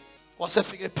wawuseThekwini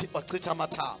wasefika ePhipa wachitha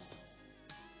amathambo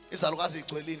izalukazi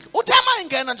igcwele indlu uthe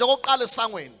mayingena nje okokuqala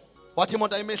esangweni wathi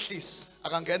imoto ayimehlisi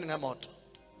akangeni ngemoto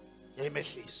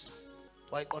yayimehlisa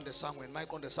wayiqonda esangweni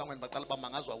mayiqonda esangweni baqala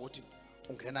bamangazwa ukuthi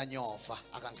ungena nyova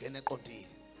akangena eqondini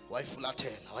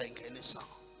wayifulathela wayingena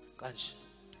isango kanje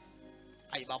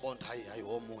ayibabonda hayi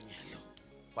omunye lo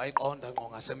wayiqonda ngqo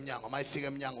ngasemnyango mayifika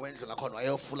eminyango wendlu nakhona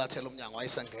wayeyofulathela umnyango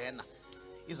wayisengena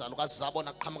izalukazi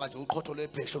zabona kuqhamuka nje uqhotho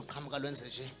lwebhesho uqhamuka lwenze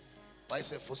nje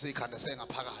wayesevusa ikhanda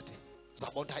sengaphakathi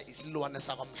zabona isilwane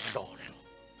sakamhlolo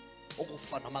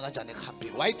ukufa noma kanjani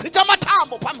ekhambile wayichitha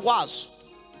amathambo phambi kwazo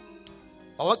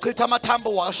wawachitha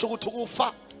amathambo washo ukuthi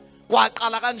ukufa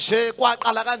kwaqala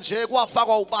kanje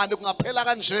kwafakwa ubani kungaphela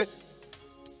kanje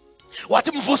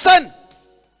wathi mvuseni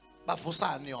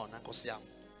bavusani yona Nkosi yami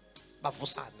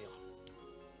bavusani yona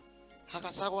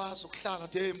akasakwazi ukuhlala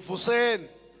uthi hey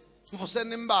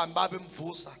mvuseni imbambi babe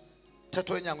mvusa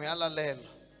mthetho wenyango yalalela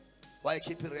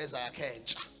wayikhipha ireza yakhe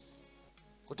entsha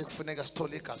ukuthi kufuneka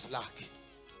sithole igazi lakhe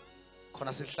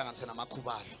khona sihlanganise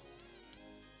namakhubalo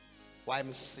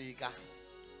wayemsika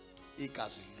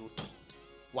igazi lutho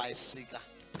wayesika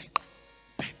peqe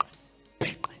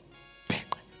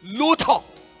lutho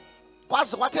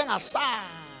kwaze kwathi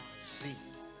engasazi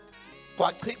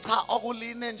kwachicha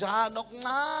okuline njalo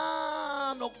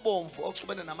okuncane okubomvu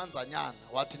okuxubene namanzanyana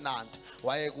wathi nanti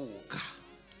wayekukha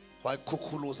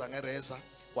wayekhukhuluza ngereza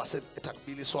wasethatha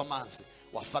kubiliswa amanzi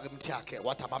wafaka imithi yakhe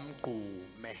wathi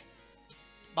abamgqume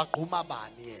bagquma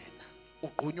bani yena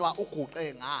ugqunywa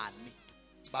uguqe ngani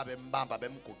babembamba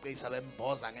bemguqisa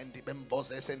bemboza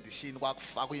bemboza esendishini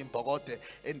kwakufakwa imbokode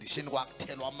endishini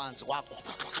kwakuthelwa amanzi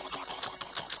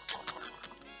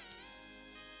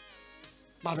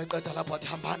babeqeda lapho athi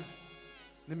hambani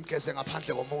nimgeze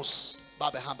ngaphandle komusi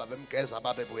babehamba bemgeza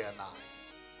babebuya naye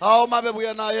hawu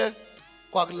mabebuya naye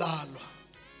kwakulalwa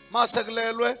mase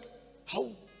kulelwe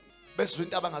hawu bezwe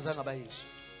into abangazange abayizwe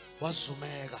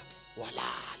wazumeka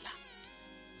walala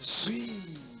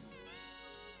zwi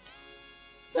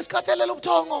esikhathelele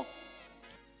ubuthongo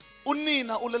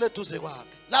unina ulele duze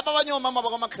kwakhe laba abanye omama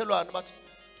bakamakhelwane bathi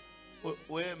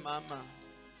we mama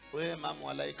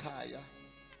wala ekhaya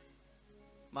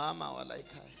mama wala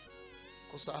ekhaya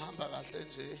kusahamba kahle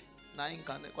nje na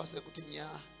ingane kwase kuthi nya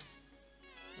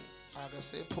ake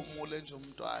sephumule nje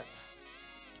umntwana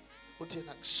uthi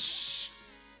yena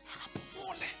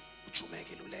akaphumule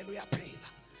ujumekile ulele uyaphila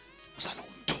usana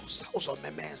umthusa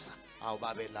uzomemeza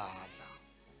awubabelala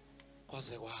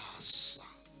kwaze kwasa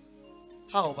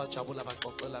hawo bajabula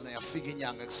baxoxelana yafika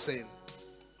inyanga ekseni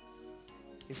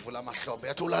ivula amahlombe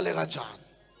yathi ulale kanjani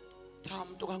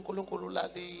umuntu kaNkulunkulu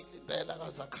ulalile impela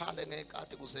akazakhale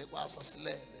ngekade kuze kwasa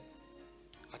silele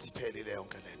athi iphelile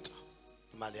yonke lento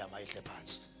imali yami ayihle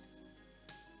phansi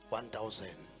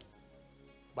 1000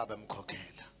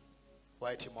 babemkhokhela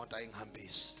wayethi imoto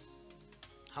ayingihambisi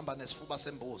hamba nesifuba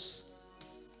sembuzi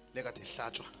lekade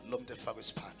ihlatshwa lo muntu efakwe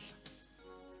isiphandla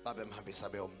babemhambisa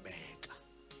beyombeka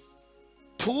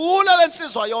thula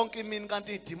lensizwa yonke imini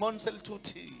kanti idemon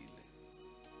selithuthile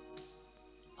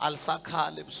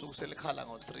alisakhale ebusuku selikhala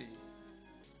ngo3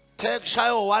 tek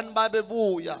shayo 1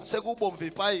 babebuya sekubomva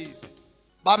ipayipi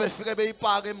babefike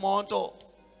beyipaka imoto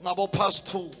ngabo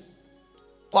past 2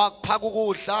 kwakuphaka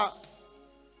ukudla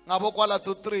ngabo kwala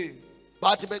to 3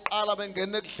 bathi beqala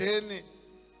bengena ekudleni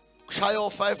kushayo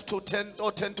 5 to 10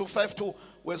 or 10 to 5 to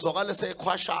wezokale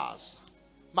seyikhwashaza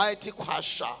mayithi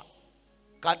khwasha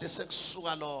kanti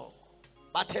sekusuka lokho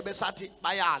bathe besathi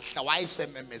bayadla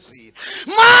wayesememezile.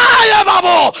 Maye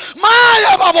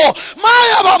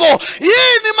babo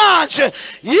yini manje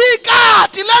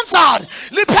yikati lenzani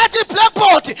liphethe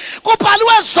iblackboard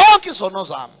kubhaliwe zonke izono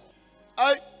zami.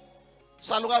 Ayi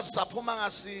salukazi saphuma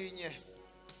ngasinye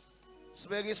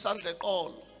sibeka isandla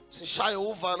eqolo sishaye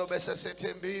uvalo bese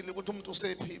sethembile ukuthi umuntu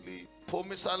usephilile.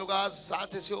 Phuma isalukazi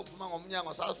sathi siyophuma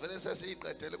ngomnyango savele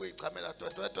sesiyiqedele kuyichamela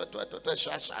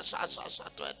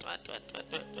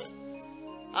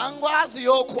angikwazi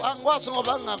yokho angikwazi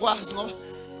ngoba ngingakwazi ngoba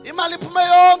imali iphume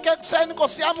yonke ekseni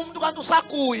Nkosi yami umuntu kanti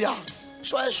usaguya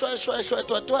shwe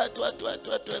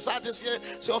sathi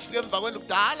siyofika emva kwendlu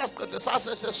kudala siqedle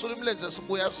sase sesula imilenze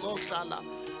sibuya sizohlala.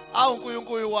 Awu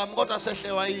nkuyunkuyu wami kodwa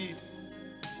sehlewa yini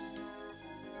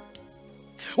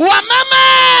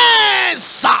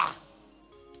wamemeza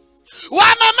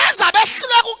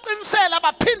behluleka ukuqinisela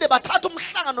baphinde bathatha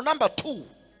umhlangano number 2.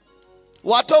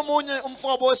 Wathi omunye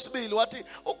umfobo wesibili wathi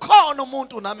ukhona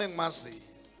umuntu nami engimaziyo.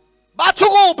 Bathi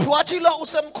kuphi? Wathi lo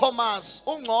usemkhomazi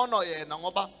ungcono yena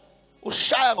ngoba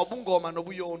ushaya ngobungoma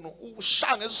nobuyonu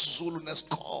ushaya ngesizulu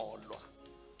nesikholwa.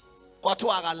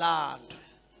 Kwathiwa akalandwe.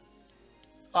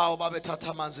 Awu babethatha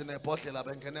amanzi nebhodlela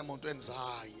bengena emontweni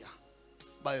zaya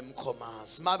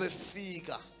bayemkhomazi.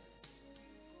 Mabefika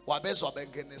wabezwa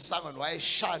bengena esangweni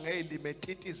wayeshaya ngelimi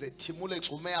etitize ethimule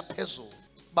egcume yaphezulu.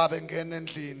 Babengena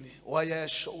endlini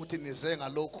wayesho ukuthi nize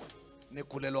ngalokhu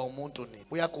negulelwa umuntu ni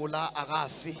uyagula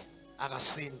akafi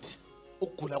akasindi.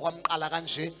 Ukugula kwamqala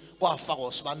kanje kwafakwa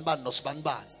usibanibani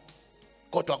nosibanibani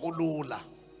kodwa kulula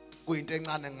kuyinto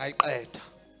encane ngayiqeda.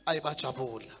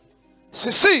 Ayibajabula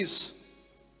sisizi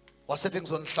wasethi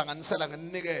ngizonihlanganisela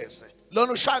ngeninikeze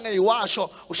lona ushaya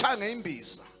ngeyiwasho ushaya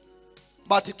ngeyimbiza.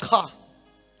 Bathi cha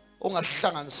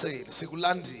ungahlanganiseli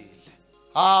sikulandile.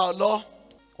 Lo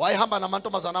wayehamba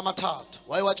namantombazana amathathu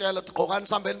wayewatshela ukuthi gqokani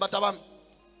sambeni bathi abami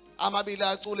amabili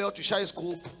acule yodwa ishaya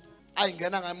isigubhu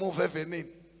ayingena ngemuva evenini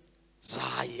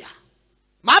zaya.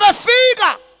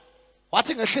 Mabefika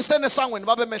wathi ngehlisene esangweni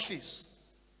babemehlisa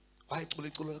wayicula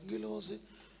iculo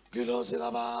ngilozi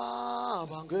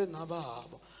kababa ngena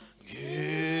baba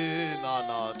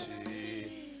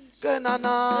ngena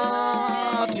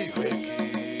nathi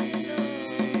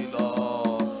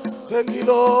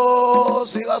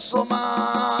Evangelist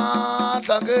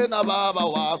kasomandla ngena baba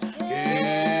wami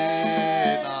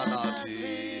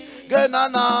ngena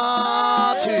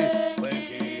nathi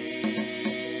Evangelist.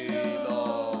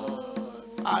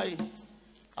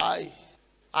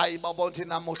 Babonke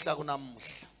namuhla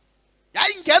kunamuhla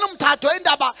yayingena umthatho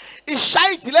indaba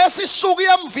ishayidi lesisuka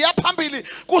yemvuya phambili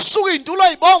kusuka indulo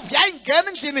ezibomvu yayingena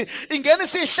endlini ingena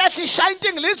isihlahla ishaya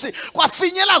intingilizi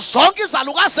kwafinyela zonke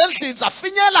izalukazi endlini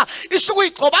zafinyela isuka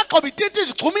igcoba ititi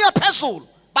izigcumiya phezulu.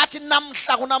 Bathi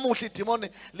namhla kunamuhla idimoni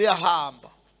liyahamba.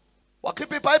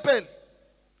 Wakhipha iBhayibheli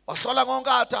wahlola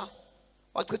ngonkatha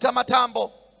wachitha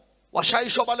amathambo washaya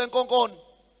ishoba lenkonkoni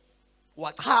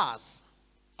wachaza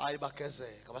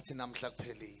bagezeka bathi namhla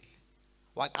kuphelile.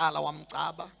 Waqala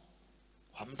wamcaba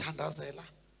wamthandazela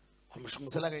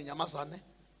wamshunqisela ngenyamazane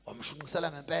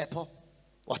wamshunqisela ngempepho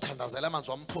wathandazela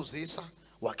amanzi wamphuzisa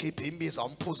wakhipha imbiza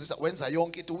wamphuzisa wenza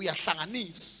yonke into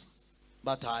uyahlanganisa.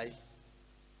 Bathi hayi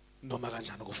noma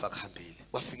kanjani kufa kuhambile.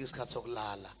 Kwafika isikhathi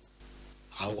sokulala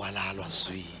awukalalwa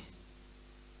zwi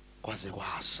kwaze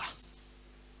kwasa.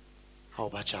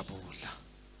 Awubajabula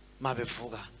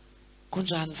mabevuka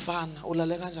kunjani mfana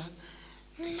ulale kanjani?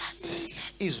 Ngilalile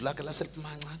izwi lakhe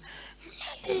laselimancane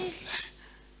ngilalile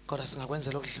kodwa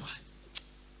singakwenzela ukudliwa.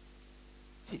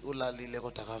 Ulalile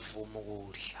kodwa akavuma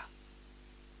ukudla.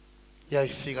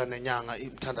 Yayifika nenyanga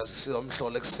imthandazisiwe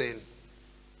umhlolo ekseni.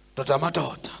 Ndoda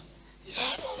amadoda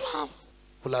yebo mama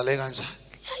ulale kanjani?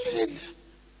 Ngilalile.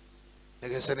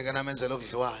 Nekeseni ke namenzela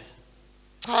ukudliwayo.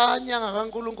 Cha nyanga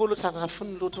kaNkulunkulu uthi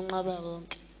akafuni lutho unqaba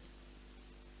konke.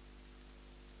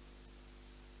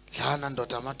 Dlana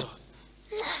ndoda amadoda.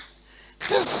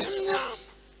 Hlezi mnyama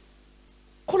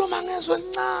khuluma ngezwe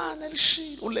elincane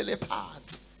lishilo ulele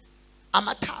phansi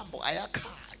amathambo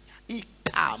ayakhanya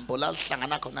ithambo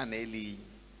lalihlangana khona nelinye.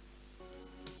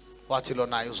 Wathi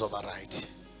lona uzoba right.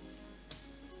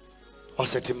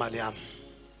 Wasethi imali yami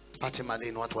bathi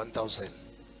malini? Wathi 1000.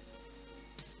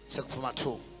 Sekuphuma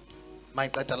 2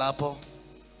 mayiqeda lapho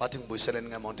wathi ngibuyiseleni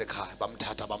ngemonto ekhaya.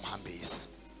 Bamthatha bamhambisa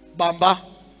bamba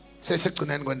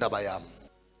sesigcineni kwendaba yami.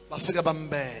 Bafika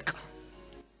bambeka.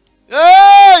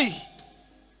 Hey!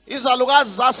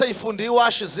 Izalukazi zaseyifunda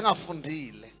iwashi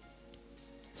zingafundile.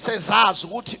 Sezazi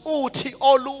ukuthi uthi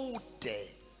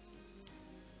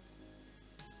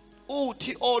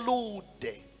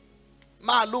olude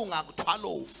malunga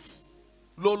ku12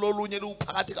 lolunye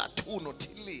luphakathi ka2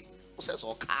 no3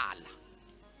 usezokhala.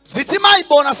 Zithi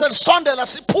mayibona selisondela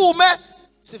siphume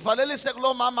sivalelise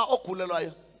kulo mama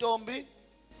ogulelwayo. Ntombi,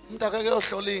 umntakake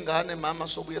yohlola ingane mama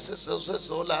sobuye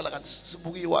sezolala kanti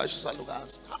sibuka iwasho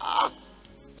salukazi.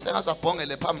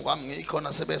 Sengazabhongele phambi kwami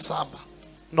ngikhona sebesamba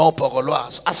nobhoko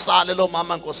lwaso. Asale lo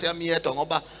mama Nkosi yami yedwa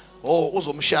ngoba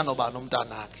uzomshiya nobani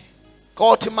umntanakhe.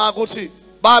 Kothi makuthi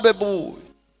babe buyi.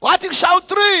 Kwathi kushaya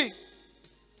u3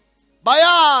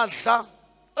 bayadla.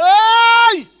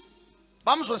 Hey!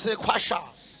 Bamzwe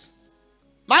sekhwashaza.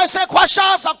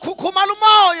 Mayesekhwashaza khukhumala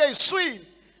umoya iswini.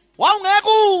 Wawungeke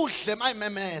udle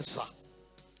mayimemeza.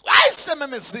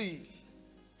 Wayisememezile.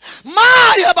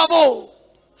 Maye babo.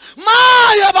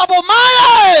 Maye babo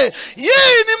maye.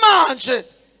 Yini manje?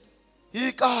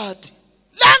 Ikati.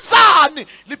 Lenzani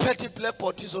liphethe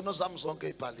iblackboard izono zami zonke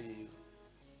ezibhaliwe.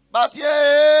 Bathi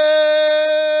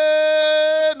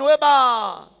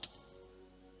nowebantu.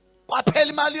 Kwaphela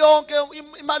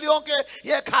imali yonke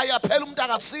yekhaya phela umuntu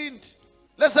akasindi.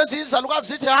 Lezi zizalukazi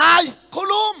zithi hayi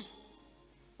khuluma.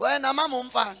 Wena mama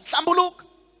umfana hlambuluka.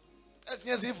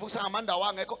 Ezinye zivukisa ngamandawo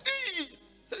angekho.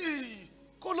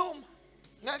 Khuluma.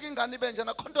 Ngeke ingane ibe nje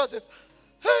nakhontoze.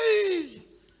 Hey!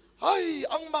 Hayi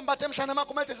angibambathe emhlane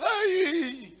emagumethe.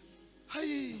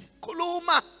 Hayi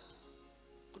khuluma.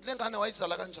 Kuthi lengane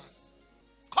wayizala kanjani?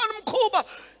 Khona umkhuba.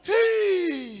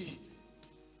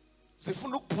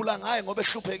 Zifuna ukuphula ngaye ngoba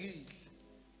ehluphekile.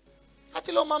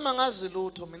 Athi lo mama ngazi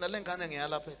lutho mina lengane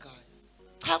ngiyalapha ekhaya.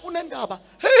 Cha kunendaba.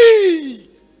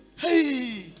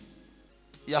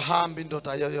 Yahamba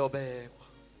indoda yobekwa.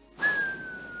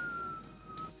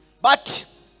 But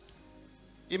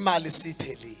imali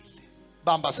siphelile.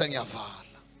 Bamba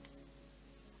sengiyavala.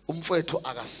 Umfowethu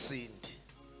akasindi.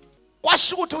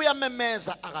 Kwasho ukuthi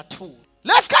uyamemeza akathuli.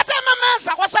 Lesikhathi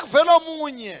ememeza kwasekuvela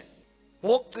omunye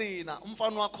wokugcina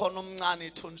umfana wakhona omncane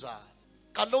ithunjana.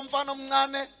 Kanti lo mfana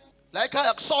omncane la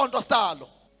ekhaya kusonto sitalo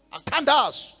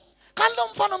akuthandazwa. Kanti lo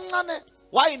mfana omncane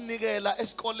wayinikela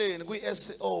esikoleni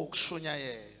kwi-SO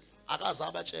kushunyayela. Akaze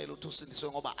abatshela ukuthi usindiswe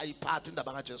ngoba ayiphatha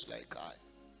indaba kaJesu la ekhaya.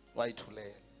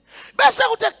 Wayithulela. Bese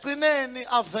kuthi ekugcineni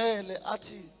avele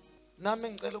athi nami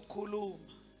ngicela ukukhuluma.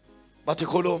 Bathi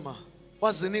khuluma.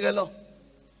 Wazinike lo.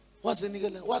 Wazini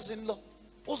lo.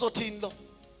 Uzothini lo?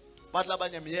 Bathi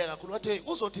labanye miyeka kakhulu. Bathi hey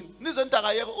uzothini? Nize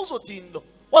ntaka yeke uzothini lo?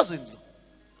 Wazini lo?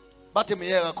 Bathi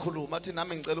miyeka kakhulu. Bathi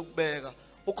nami ngicela ukubeka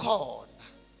ukhona.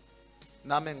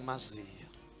 Nami ngimaziyo.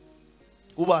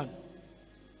 Ubani?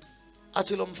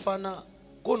 Athi lo mfana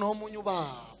kunomunye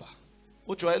ubaba.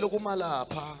 Ujwayele ukuma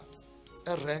lapha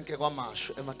erenke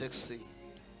kwamashu emateksini.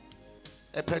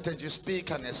 Ephethe nje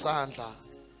ispeaker nesandla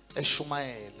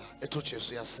eshumayela ethi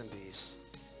uJesu uyasindisa.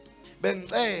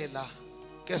 Bengicela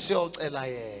ke siyocela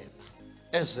yena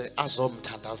eze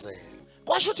azomthandazela.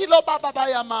 Kwasho ukuthi lo baba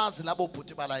bayamazi labo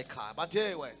bhuti bala ekhaya. Bathi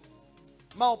hey wena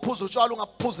mawuphuza utshwala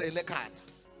ungaphuzele ekhanda.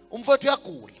 Umfowethu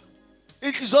uyagula.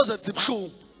 Inhliziyo zethu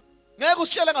zibhlungu. Ngeke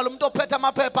usitshele ngalomuntu ophethe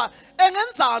amaphepha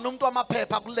engenzani umuntu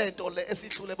wamaphepha kulento le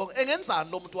esihlule bonke.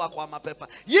 Engenzani lo muntu wakho wamaphepha?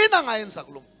 Yini angayenza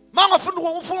kulo?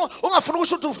 Ungafuna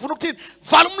ukusho ukuthi ufuna ukuthini?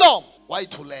 Vala umlomo.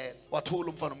 Wayithulela. Wathula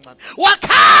umfana omncane.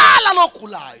 Wakhala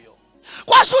lokugulayo.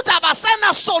 Kwasho ukuthi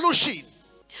abasena solution.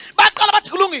 Baqala bathi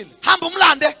kulungile. Hamba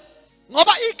umlande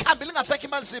ngoba ikhambi lingasekho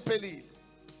imali siphelile.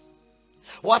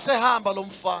 Wasehamba lo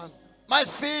mfana.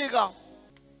 Mayifika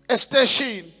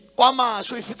estation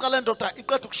kwamasho ifica le ndoda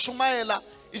iqeda ukushumayela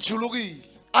ijulukile.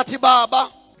 Athi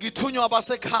baba ngithunywa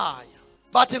abasekhaya.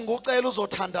 Bathi ngicela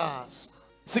uzothandaza.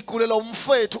 Sigulela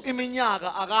umfowethu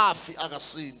iminyaka akafi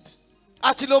akasindi.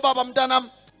 Athi lo baba mntanami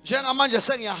njengamanje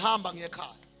sengiyahamba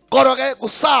ngiyekhaya. Kodwa ke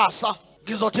kusasa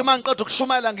ngizothi mangiqeda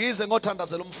ukushumayela ngize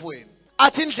ngothandazela umfowethu.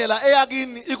 Athi indlela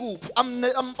eyakini ikuphi?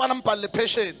 Amfana mbhalele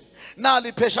phesheni. Nali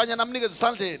ipheshanya namnikeza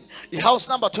isandleni. iHouse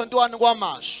number 21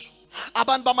 kwamasho.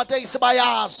 Abantu bamatekisi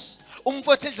bayazi.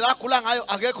 Umfowethu indlela agula ngayo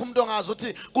akekho umuntu ongazi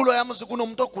ukuthi kulo yamuzi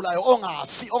kunomuntu ogulayo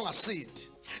ongafi ongasindi.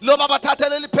 Lo baba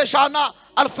thathele lipheshana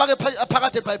alifake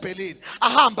phakathi eBhayibhelini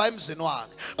ahamba emzini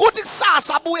wakhe. Kuthi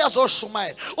kusasa abuya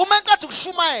azoshumayela. Uma enqeda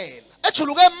ukushumayela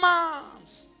ejuluke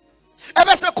emanzi.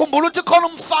 Ebese khumbula ukuthi khona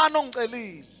umfana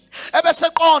ongicelile. Ebese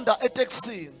qonda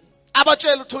eTexini.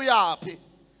 Abatshela ukuthi uyapi.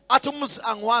 Athi umuzi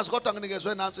angiwazi kodwa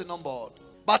nginikezwe nansi inombolo.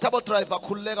 Bathi abo driver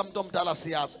khululeka umuntu omdala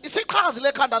siyazi. Isiqhazi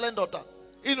lekhanda lendoda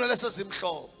inwele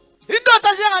sezimhlophe.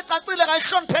 Indoda nje engacacile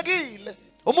kayihloniphekile.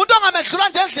 Umuntu ongamedlula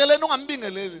nje endleleni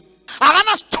ungambingeleli.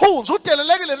 Akana sithunzi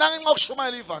udelelekile nangenxa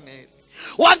yokushumayela ivangeli.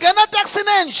 Wangena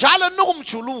eTexini enjalo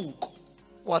nokumjuluko.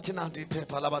 Wathi nanti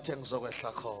iphepha labathe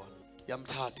ngizokwehla khona.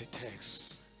 Yamthatha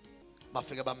itaxi.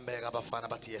 Bafike bambeka abafana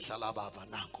bathi yehla la baba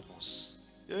nanku musi.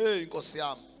 Hey inkosi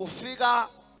yami. Ufika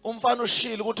umfana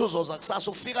ushilo ukuthi uzoza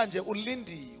kusasa ufika nje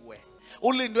ulindiwe.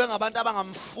 Ulindwe ngabantu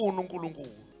abangamfuni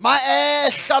uNkulunkulu.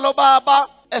 Ehla lo baba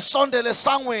esondele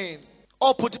esangweni.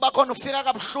 Obhuti bakhona ufika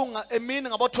kabuhlungu emini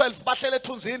ngabo 12 bahlele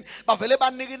ethunzini bavele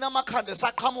banikina amakhanda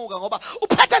esaqhamuka ngoba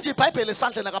uphethe nje iBhayibheli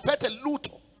esandleni akaphethe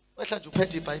lutho. Wehla nje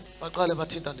uphethe iBhayibheli baqale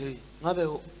bathinta nje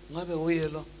ngabe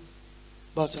uyelo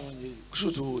bathi manje kusho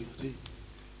ukuthi uyo nje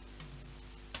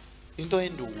into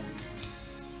enduku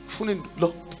ufuna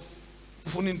lo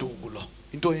ufuna induku lo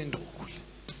into enduku le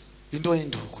into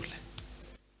enduku le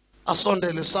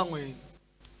asondele esangweni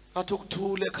athi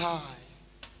ukuthule ekhaya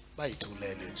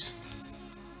bayithulele nje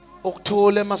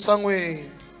ukuthule emasangweni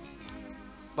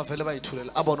bavele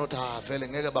bayithulela abona ukuthi vele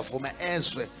ngeke bavume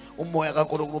ezwe umoya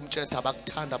kaNkulunkulu umthetha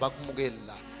abakuthanda abakumukeli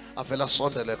la avela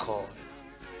asondele khona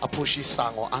aphusha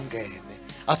isango angene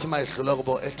athi mayidlula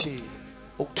kubo ethi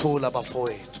ukuthula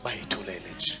abafowethu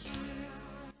bayithulele nje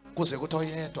kuze kuthi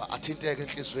oyedwa athinteke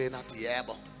enhlizweni athi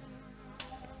yebo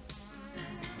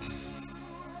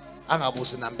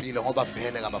angabuzi nampilo ngoba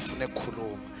vele kabafune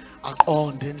ukukhuluma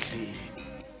aqonde endlini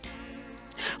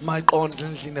mayiqonde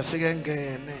endlini efike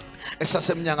engene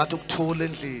esasemnyanga athi ukuthula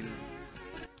endlini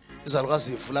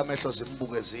izalukazi ivula amehlo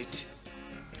zimbuke zithi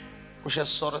kushe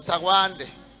sisoro sitakwande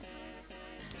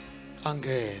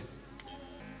angene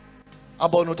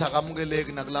abona ukuthi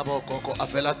akamukeleki nakulabo ogogo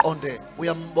avela aqonde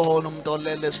uyambona umuntu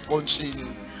olele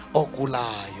esipontshini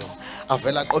ogulayo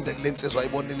avela aqonde kulensizwa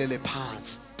ayibonilele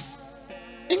phansi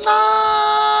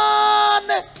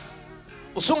incane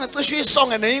usungacisha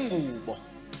isonge neingubo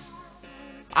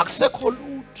akusekho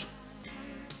lutho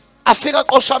afika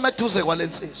aqoshama eduze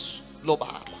kwalensizwa lo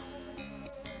baba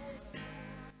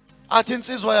athi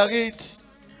insizwa yakithi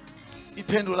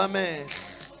iphendula amehlo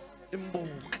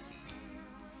imbuke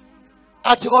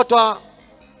athi kodwa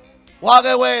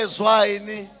wake wezwa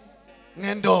yini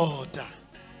ngendoda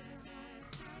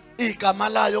igama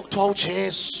layo kuthiwa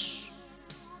uJesu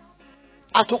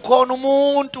athi ukhona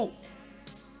umuntu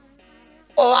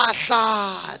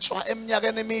owahlatshwa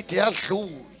eminyakeni emide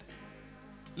yadlule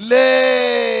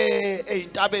le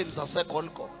eintabeni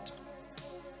zaseGolgotha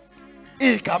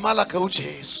igama lakhe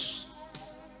uJesu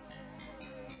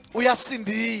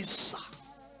uyasindisa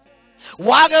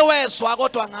wake wezwa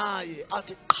kodwa ngaye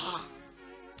athi qha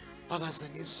akaze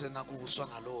ngize nakuswa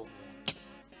ngalowo muntu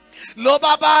lo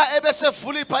baba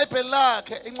ebesevula iBhayibheli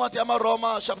lakhe incwadi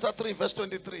yamaRoma chapter 3 verse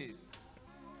 23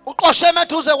 uqosheme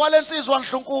eduze kwalensizwa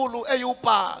nhlunkulu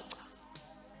eyubhaca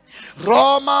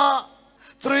Roma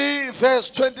 3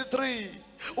 verse 23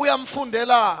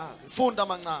 uyamfundela funda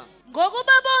mancane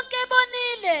ngokuba bonke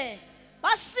bonile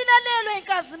basilalelwe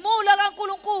inkazimulo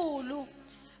kaNkulunkulu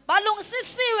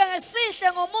balungisisiwe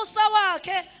ngesihle ngomusa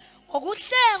wakhe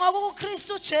ngokuhlengwa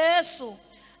kuKristu Jesu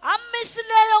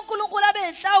amisileyo uNkulunkulu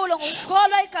abenhlawulo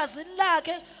ngokukholwa igazini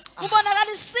lakhe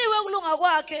kubonakalisiwe ukulunga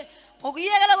kwakhe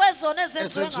ngokuyekela kwezona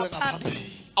ezenziwe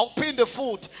ngaphambili awuphinde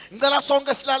futhi ngicela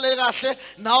sonke silale kahle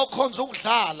nawo khonza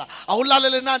ukudlala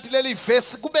awulalele nanti leli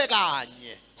verse kube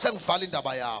kanye sengivala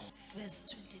indaba yami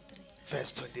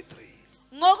verse 23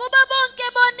 ngokuba bonke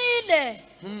bonile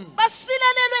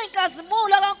basilalelwe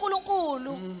inkazimulo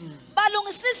kaNkulunkulu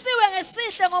balungisisiwe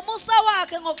ngesihle ngomusa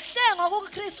wakhe ngokuhlengwa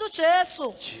kuKristu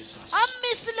Jesu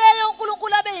amisileyo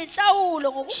uNkulunkulu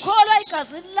abeyinhlawulo ngokukholwa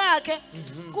igazini lakhe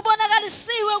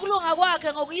kubonakalisiwe ukulunga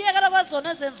kwakhe ngokuyekela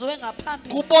kwezona ezenziwe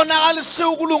ngaphambili kubonakalisiwe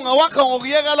ukulunga kwakhe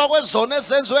ngokuyekela kwezona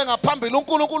ezenziwe ngaphambili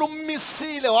uNkulunkulu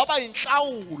ummisile waba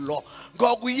inhlawulo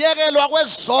ngokuyekelwa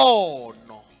kwezono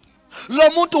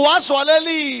lo muntu wazwa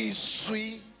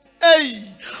lelizwi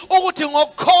ukuthi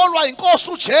ngokukholwa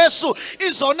inkosi uJesu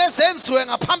izona ezenziwe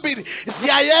ngaphambili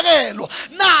ziyayekelwa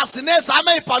nazi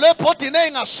nezame ezibhalwe ebhodini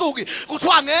ezingasuki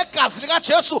kuthiwa ngegazi lika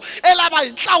Jesu elaba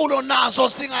inhlawulo nazo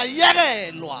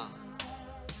zingayekelwa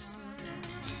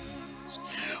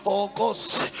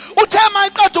Nkosi uthe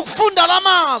mayiqeda ukufunda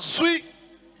lamazwi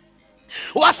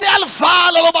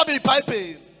waseyalivala lo baba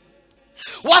iBhayibheli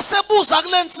wasebuza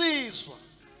kulensizwa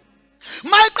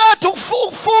mayiqeda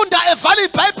ukufunda evala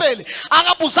iBhayibheli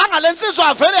akabuzanga lensizwa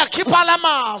avele yakhipha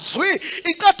lamazwi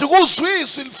iqeda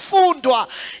ukuzwiswa ilifundwa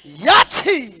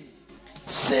yathi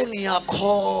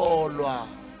sengiyakholwa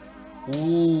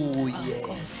uye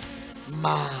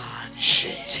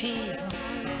manje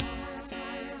Jesus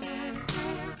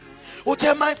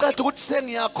uthe mayiqeda ukuthi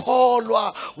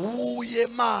sengiyakholwa uye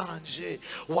manje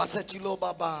wasethi lo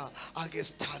baba ake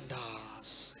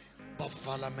sithandaze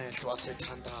bavala amehlo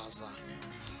wasethandaza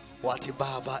wathi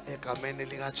baba egameni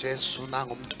lika Jesu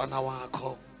nangumntwana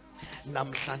wakho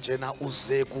namhlanje na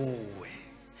uze kuwe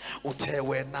uthe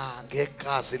wena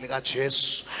ngegazi lika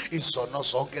Jesu izono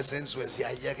zonke zenziwe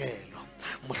ziyayekelwa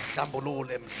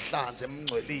Mhlambulule mhlanze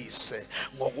mngcwelise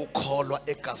ngokukholwa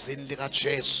egazini lika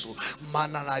Jesu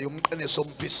mana naye umqiniso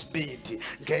umbisibindi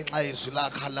ngenxa yezwi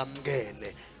lakhe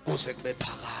lamkele kuze kube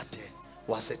phakade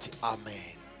wasethi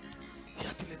amen.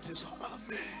 Yathi lensizwa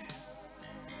amen.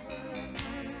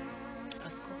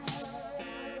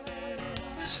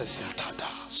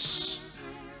 Sesiyathandaza.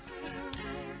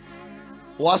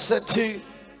 Wasethi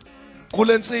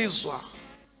kulensizwa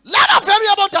laba vele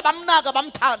abantu abamnaka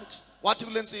bamthanda. Wathi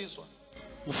kulensizwa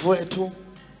mfowethu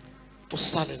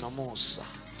usale nomusa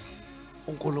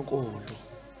uNkulunkulu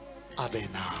abe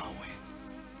nawe.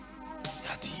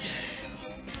 Yathi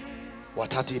yebo.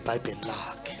 Wathatha iBhayibheli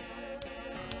lakhe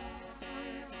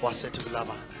wasethi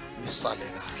kulaba nisale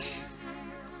kahle.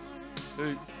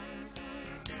 Hey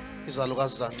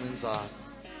izalukazi zancinzana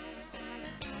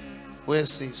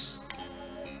wesisi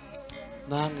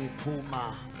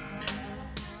nangiphuma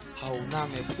hawu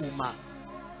nangephuma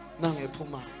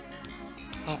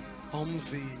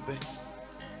awumvimbe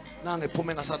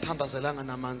nangephuma engasathandazelanga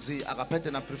namanzi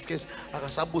akaphethe na briefcase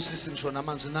akasabusisi ngisho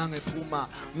namanzi nangephuma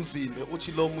mvimbe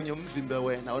uthi lo munye umvimbe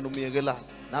wena umyekelana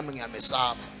nami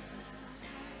ngiyamesaba.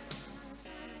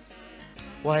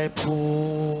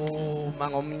 Wayephuma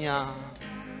ngomnyama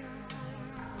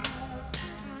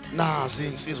nazi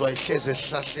insizwa ihleze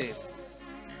esihlahleni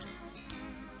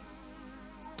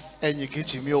enye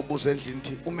igijima iyobuza endlini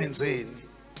ukuthi umenzeni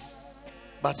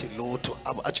bathi lutho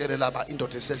atshele laba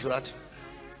indoda esedlula athi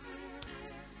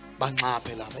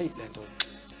banxaphe laba lento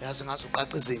yazi ngazi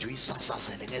uqaqize nje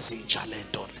uyisasazele ngezinja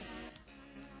lento le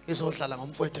izodlala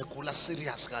ngomfowethu egula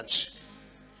serious kanje.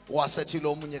 Wasethi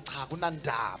lo munye cha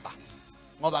kunandaba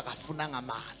ngoba akafunanga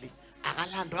imali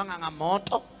akalandwanga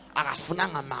ngamoto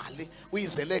akafunanga imali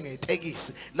uyizele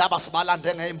ngetekisi laba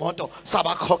sibalande ngeimoto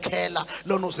sabakhokhela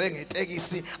lona uze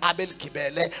ngetekisi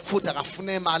abeligibele futhi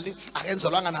akafuna imali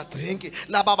akenzelwanga na drink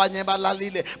laba abanye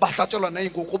balalile bahlatshelwa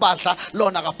nezinkukhu badla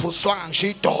lona akaphuswanga ngisho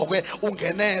idokwe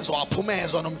ungenezwa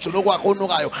waphumezwa nomjulo kwakhe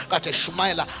onukayo kade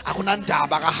shumayela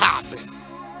akunandaba kahambe.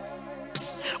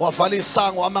 Wavala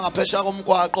isango wama ngaphesha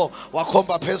komgwaqo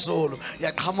wakhomba phezulu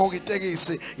yaqhamuka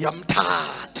itekisi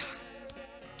yamthatha.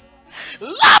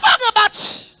 Laba ke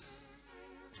bathi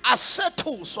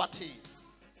asethuswa thina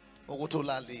ukuthi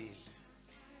ulalile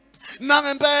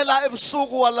nangempela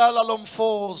ebusuku walala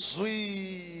lomfozwi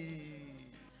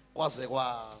kwaze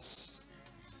kwazi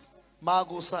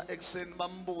makusa ekseni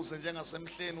bambuze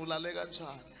njengasemhleni ulale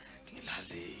kanjani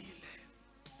ngilalile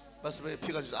base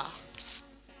bephika nje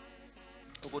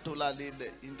ukuthi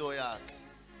ulalile into yakhe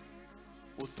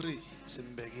u3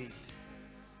 simbekile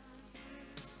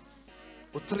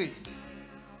u3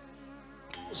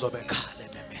 uzobe khale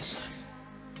memesa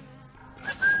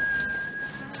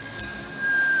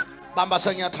bamba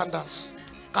sengiyathandaza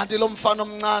kanti lo mfana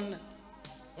omncane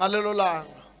ngalelo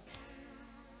langa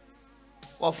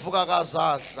wavuka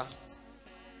kazadla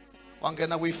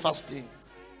wangena kwi-fasting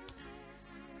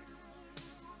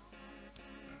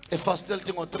efastel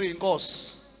tingo 3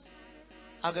 inkosi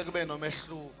ake kube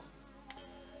nomehluko.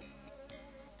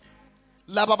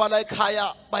 Laba bala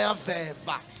ekhaya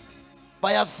bayaveva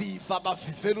bayaviva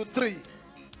bavivela u3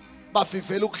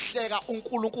 bavivela ukuhleka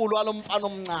uNkulunkulu walomfana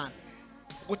omncane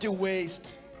ukuthi waste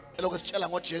elokho sitshela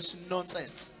ngoJesu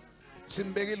nonsense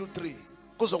simbekile u3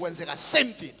 kuzokwenzeka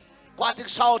same thing. Kwathi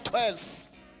kushawo 12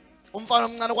 umfana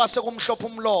omncane kwase kumhlopha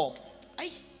umlomo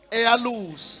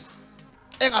eyaluza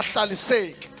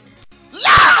engahlaliseki.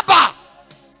 Laba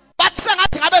bathi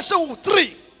sengathi ngabe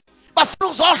sewu3 bafuna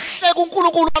ukuzohleka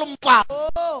uNkulunkulu walomfana.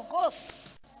 Oh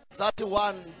Nkosi. Zathi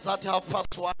 1 zathi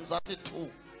 1:30 zathi 2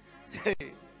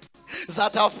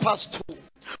 zathi 2:30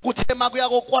 kuthe makuya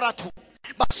ko-2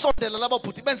 basondela labo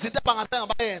bhuti benza into abangasenga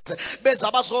bayenze beza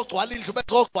abazogcwala indlu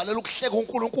bezogcwalela ukuhleka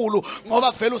uNkulunkulu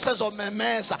ngoba vele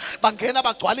usezomemeza bangena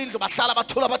bagcwala indlu bahlala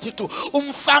bathula bathi tu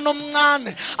umfana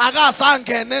omncane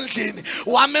akazangena endlini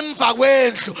wame emva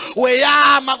kwendlu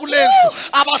weyama kulendlu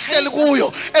abahleli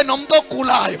kuyo enomuntu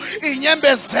ogulayo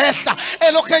inyembe zehla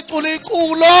elokho ecula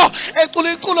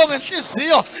iculo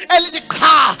ngenhliziyo elithi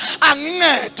cha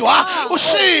angingedwa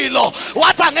ushilo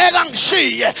wathi angeke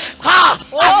angishiye cha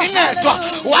angingedwa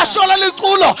washola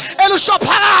liculo elisho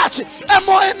phakathi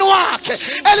emoyeni wakhe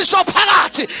elisho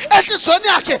phakathi enhlizweni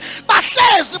yakhe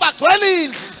bahlezi bagcwele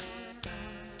indlu.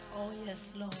 Oh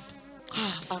yes Lord.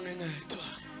 Angengedwa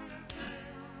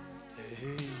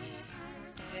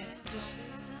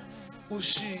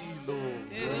ushilo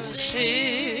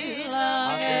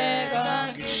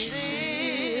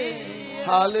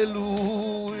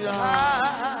hallelujah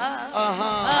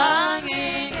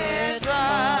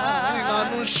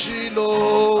ushilo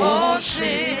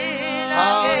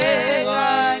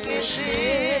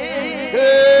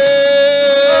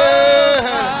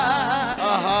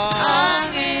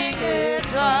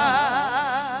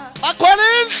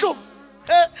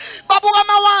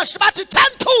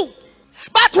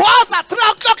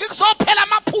kuzophela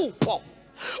amaphupho.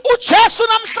 uJesu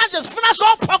namhlanje sifuna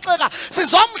sokuphoxeka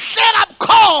sizomhleka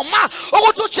bukhoma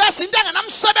ukuthi uJesu into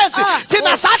engenamsebenzi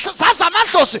thina saza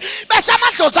amadlozi bese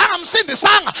amadlozi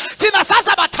angamsindisanga thina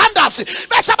saza abathandazi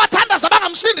bese abathandazi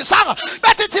abangamsindisanga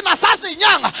bethi thina sazi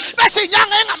inyanga bese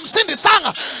inyanga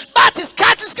engamsindisanga bathi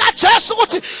isikhathi sika Jesu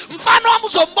ukuthi mfana wami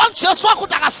uzombona uJesu wakho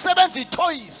ukuthi akasebenzi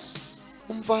itoys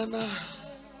umfana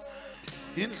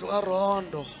indlu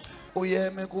kaRondo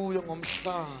uyeme kuyo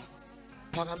ngomhlaba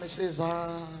phakamisa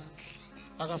izandla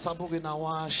akasabuki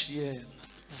nawashi yena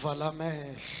vala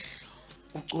amehlo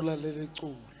ucula leli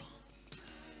culo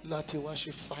lathi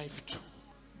washi 5-2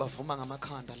 bavuma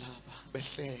ngamakhanda laba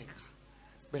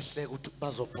behleka ukuthi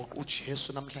bazobhoqa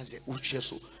uJesu namhlanje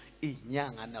uJesu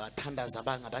inyanga nabathandaza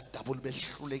abangabadabuli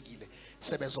behlulekile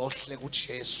sebezohleka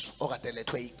uJesu okade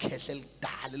lethwe ikhehle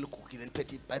elidala eligugile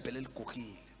liphethe iBhayibheli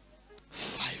eligugile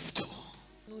 5-2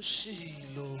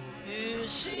 Ushilo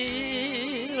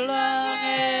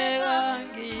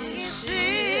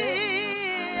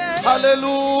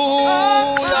Hallelujah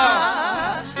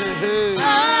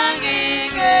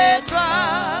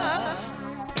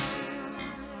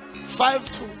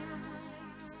 5-2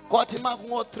 kwathi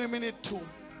makungo 3 minute 2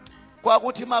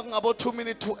 kwakuthi makungabo 2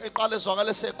 minute 2 eqala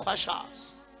ezwakale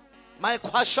sekhwashaza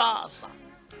mayikhwashaza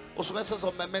usuke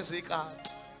sezomemeza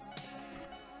ikati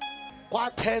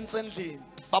kwatense endlini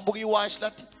babuka iwashi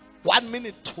lathi 1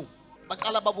 minute 2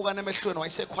 baqala babukana emehlweni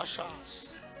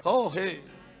wayesekhwashaza oh hey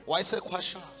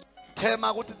wayesekhwashaza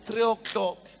thema ukuthi 3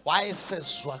 o'clock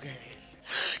wayesezwakele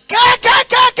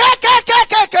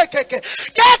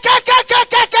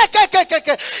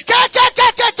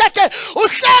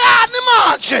uhlelani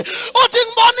manje uthi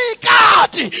ngibona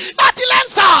ikati bathi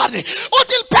lenzani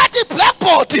uthi liphethe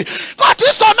iblackboard kodwa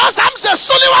izono zami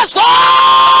zesuliwe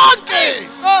zonke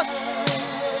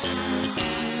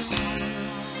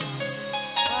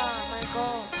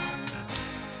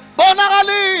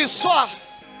bonakaliswa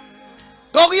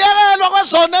ngokuyekelwa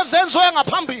kwezono ezenziwe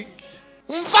ngaphambili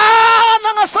umfana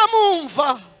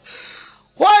ngasemumva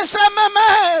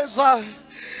wayesememeza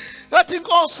ethi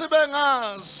inkosi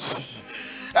bengazi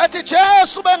ethi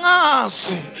Jesu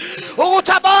bengazi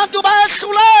ukuthi abantu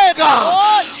bayehluleka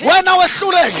wena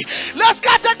wehluleki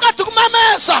lesikhathi eqeda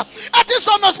ukumemeza ethi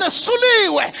izono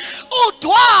sesuliwe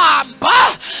udwamba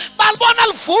balibona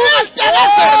livuka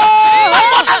litekezela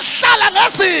balibona lihlala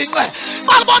ngezinqe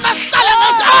balibona lihlala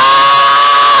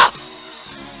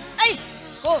Ay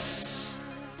Nkosi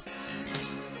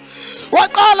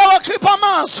waqala wakhipha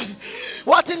amazwi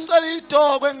wathi ngicela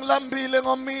idoko engilambile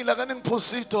ngomila kani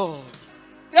ngiphuza idoko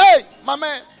hey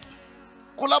mame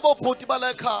kulabo bhuti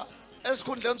bala ekhaya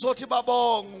esikhundleni sothi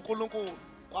babonga uNkulunkulu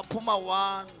kwaphuma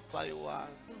 1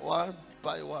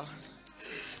 by 1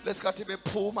 lesikhathi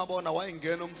bephuma bona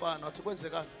wayengena umfana wathi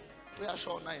kwenzekani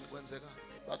uyashona yini kwenzekani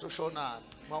bathi ushonana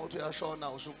mawuthi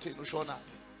uyashona usho ukuthini ushona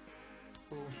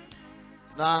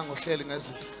nangu uhleli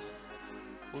ngezi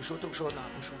usho ukuthi ushona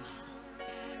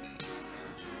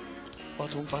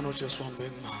bathi umfana uJesu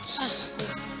wambe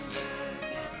ngimazi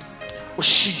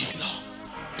ushilo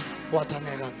wathi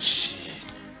angeke angishiye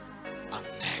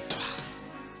anginedwa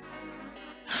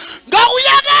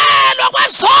ngokuyekelwa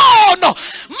kwezono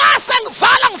mase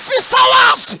ngivala ngifisa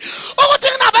wazi ukuthi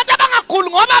kunabantu abangaguli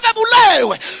ngoba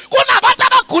bebulewe kunabantu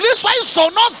abaguliswa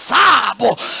izono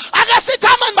zabo ake sithi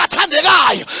amani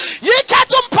bathandekayo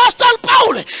yikhetha umpostoli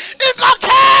Paul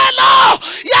inkokhelo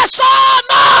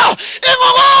yesono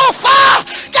ingukufa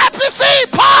kepha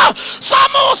isipho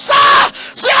somusa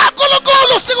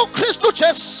sikaNkulunkulu sikuKristu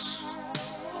Jesu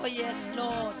Oh yes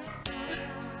Lord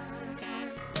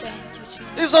Thank you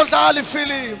Jesus Izodlala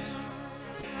Ifilm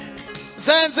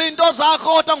zenza into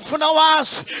zakho kodwa ngifuna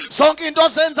wazi zonke into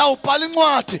zenza ubhala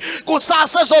incwadi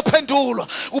kusasa ezophendulwa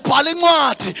ubhala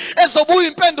incwadi ezobuya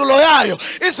impendulo yayo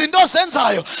izinto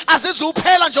zenzayo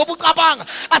azizuphela nje obucabanga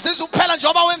azizuphela nje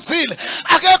oba wenzile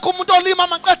akekho umuntu olima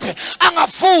amaqede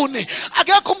angafuni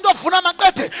akekho umuntu ofuna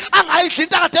amaqede angayidla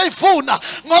into akade eyifuna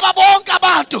ngoba bonke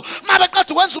abantu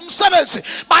mabeqeda ukwenza umsebenzi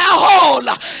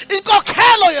bayahola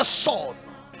inkokhelo yesono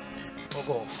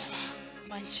okofa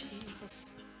My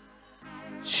Jesus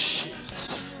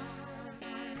Jesus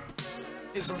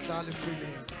Izodlala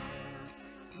Ifilm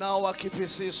nawo wakhipha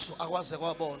isisu akwaze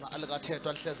kwabona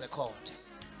alikathethwa lihleze khothe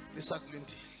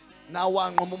lisakulindile nawo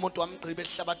wanqoma umuntu wamgqiba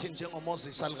ehlabathini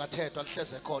njengoMoses alikathethwa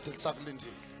lihleze khothe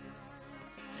lisakulindile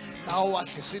nawo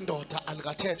wadlisa indoda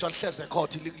alikathethwa lihleze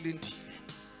khothe likulindile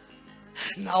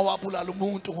nawe abulala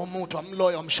umuntu ngomuntu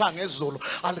wamloya wamshaya ngezulu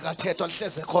alikathethwa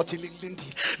lihleze khoti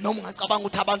likulindile noma ungacabanga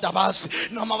ukuthi abantu abazi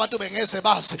noma abantu bengeze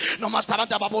bazi noma sithi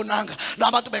abantu ababonanga noma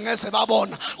abantu bengeze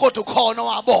babona kodwa ukhona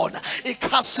wabona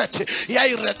icassette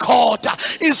yayirekhoda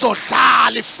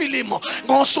izodlala ifilimu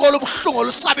ngosuku olubuhlungu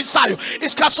olusabisayo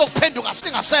isikhathi sokuphenduka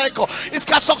singasekho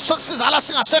isikhathi sokusizala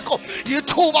singasekho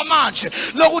yithuba manje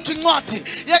lokuthi incwadi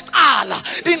yecala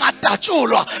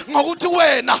ingadatshulwa ngokuthi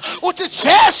wena uthi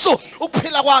Jesu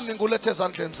ukuphila kwami ngulethe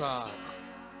ezandleni zakho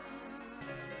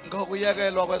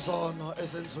ngokuyekelwa kwezono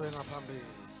ezenziwe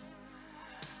ngaphambili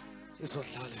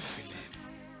izodlala ifilimu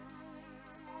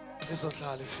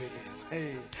izodlala ifilimu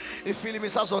ifilimu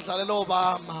isazodlalela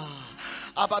obama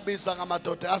ababiza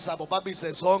ngamadoda azabo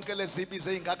babize zonke lezi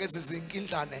bize izingaka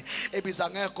ezizinkindlane ebiza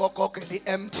ngegogogo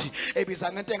eli-empty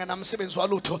ebiza ngento engenamsebenzi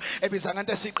walutho ebiza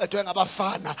ngento esiqedwe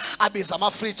ngabafana abiza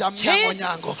amafridge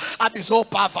amnyango abiza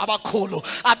obhava abakhulu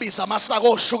abiza amasaka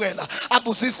oshukela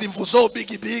abuza izimvu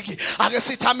zobikibiki ake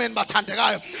sithi amen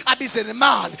bathandekayo abize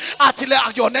nemali athi le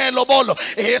akuyona lobolo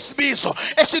eyesibizo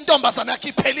esintombazana yakhe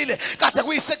iphelile kade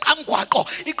kuyiseqamgwaqo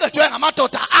iqedwe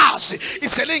ngamadoda azi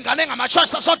isele ingane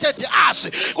ngamachoice sothethi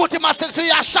azi ukuthi mase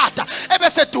siyashada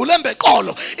ebese dule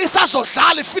embeqolo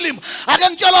isazodlala ifilimu ake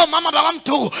ngitshela umama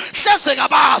bakamduku hleze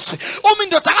kabazi uma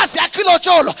indodakazi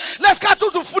yakhilotsholo lesikhathi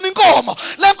uthi ufuna inkomo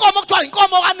lenkomo kuthiwa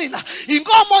inkomo kanina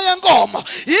inkomo yenkomo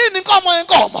yini inkomo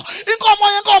yenkomo inkomo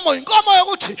yenkomo inkomo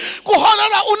yokuthi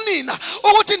kuholelwa unina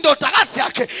ukuthi indodakazi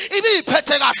yakhe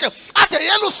ibiyiphethe kahle ade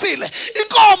yelusile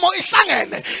inkomo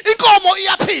ihlangene inkomo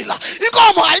iyaphila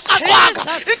inkomo ayiqaqwanga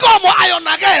inkomo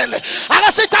ayonakele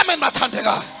ake sithi amen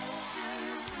bathandekayo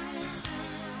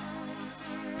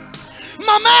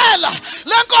mamela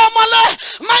lenkomo le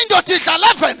mayindoda idla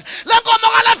 11 lenkomo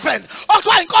ka11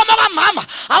 okuthiwa inkomo kamama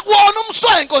akuwona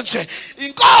umswenko nje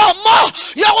inkomo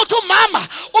yokuthi umama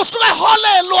usuke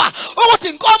holelwa ukuthi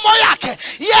inkomo yakhe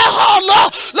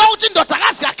yeholo lokuthi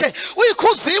indodakazi yakhe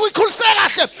uyikhuliseke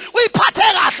kahle uyiphathe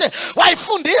kahle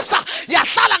wayifundisa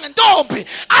yahlala ngentombi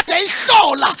ade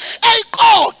ihlola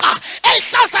eyiqoqa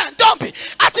eyihlalisa ngentombi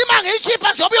athi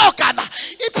mangiyikhipha njobe yogana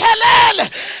iphelele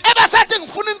ebesethi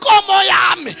ngifuna inkomo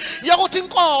yami yokuthi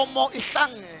inkomo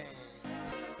ihlangene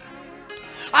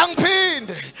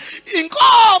angiphinde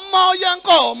inkomo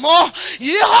yenkomo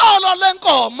yiholo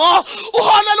lenkomo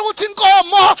uholela ukuthi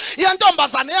inkomo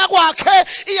yentombazane yakwakhe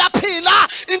iyaphila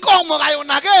inkomo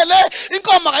kayonakele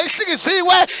inkomo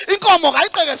kayihlikiziwe inkomo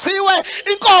kayiqekesiwe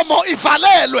inkomo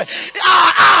ivalelwe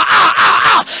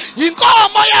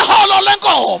inkomo yeholo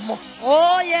lenkomo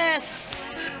Oh yes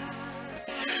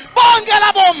bonke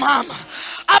labo mama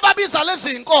ababiza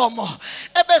lezi inkomo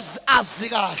ebezazi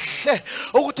kahle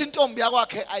ukuthi intombi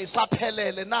yakwakhe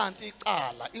ayisaphelele nanti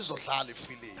icala izodlala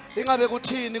ifilimu ingabe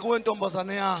kuthini kuwe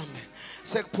ntombazane yami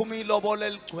sekuphuma ilobolo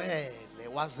eligcwele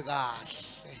wazi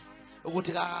kahle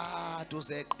ukuthi kade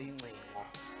uzeqincingo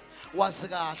wazi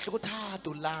kahle ukuthi kade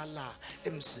ulala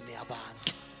emzini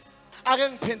yabantu ake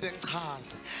ngiphinde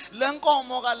ngichaze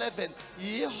lenkomo ka11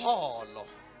 yiholo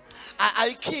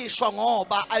ayikhishwa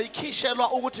ngoba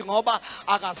ayikhishelwa ukuthi ngoba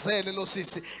akazele lo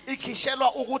sisi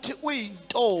ikhishelwa ukuthi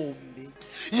uyintombi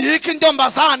yikho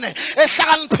intombazane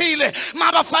ehlakaniphile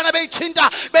mabafana beyithinta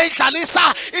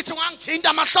beyidlalisa ithi ungangithinta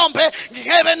amahlombe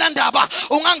ngingebe nandaba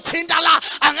ungangithinta la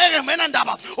angeke ngibe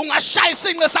nandaba ungashaya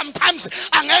isinqe sometimes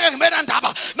angeke ngibe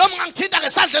nandaba noma ungangithinta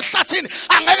ngesandla esihlathini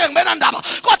angeke ngibe nandaba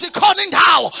kodwa ikhona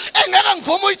indawo engeke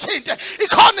ngivume uyithinte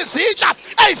ikhona izitsha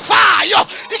ezifayo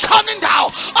ikhona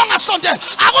indawo ongasondela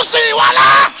akuziwa la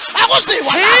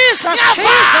akuziwa la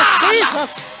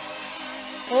Jesus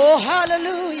Oh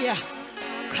hallelujah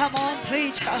Come on,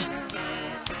 preacher.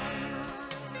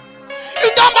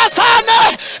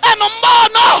 Intombazane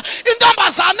enombono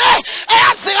intombazane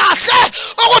eyazi kahle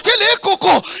ukuthi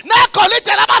ligugu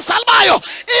negolide labazali bayo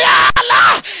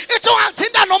iyala ithi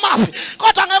ungangithinta nomaphi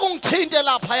kodwa ngeke ungithinte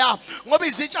lapha ya ngoba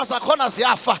izitsha zakhona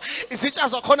ziyafa izitsha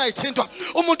zakhona ithintwa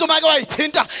umuntu make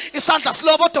wayithinta isandla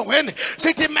silobo odongweni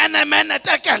sithi mene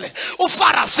tekele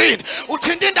ufarasini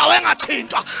uthinta indawo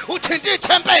engathintwa uthinta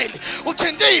ithempeli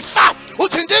uthinta ifa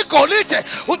uthinta igolide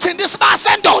uthinta isibaya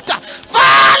sendoda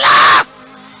vala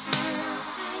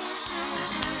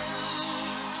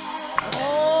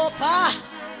Opa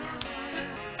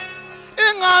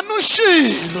ingani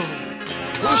ushilo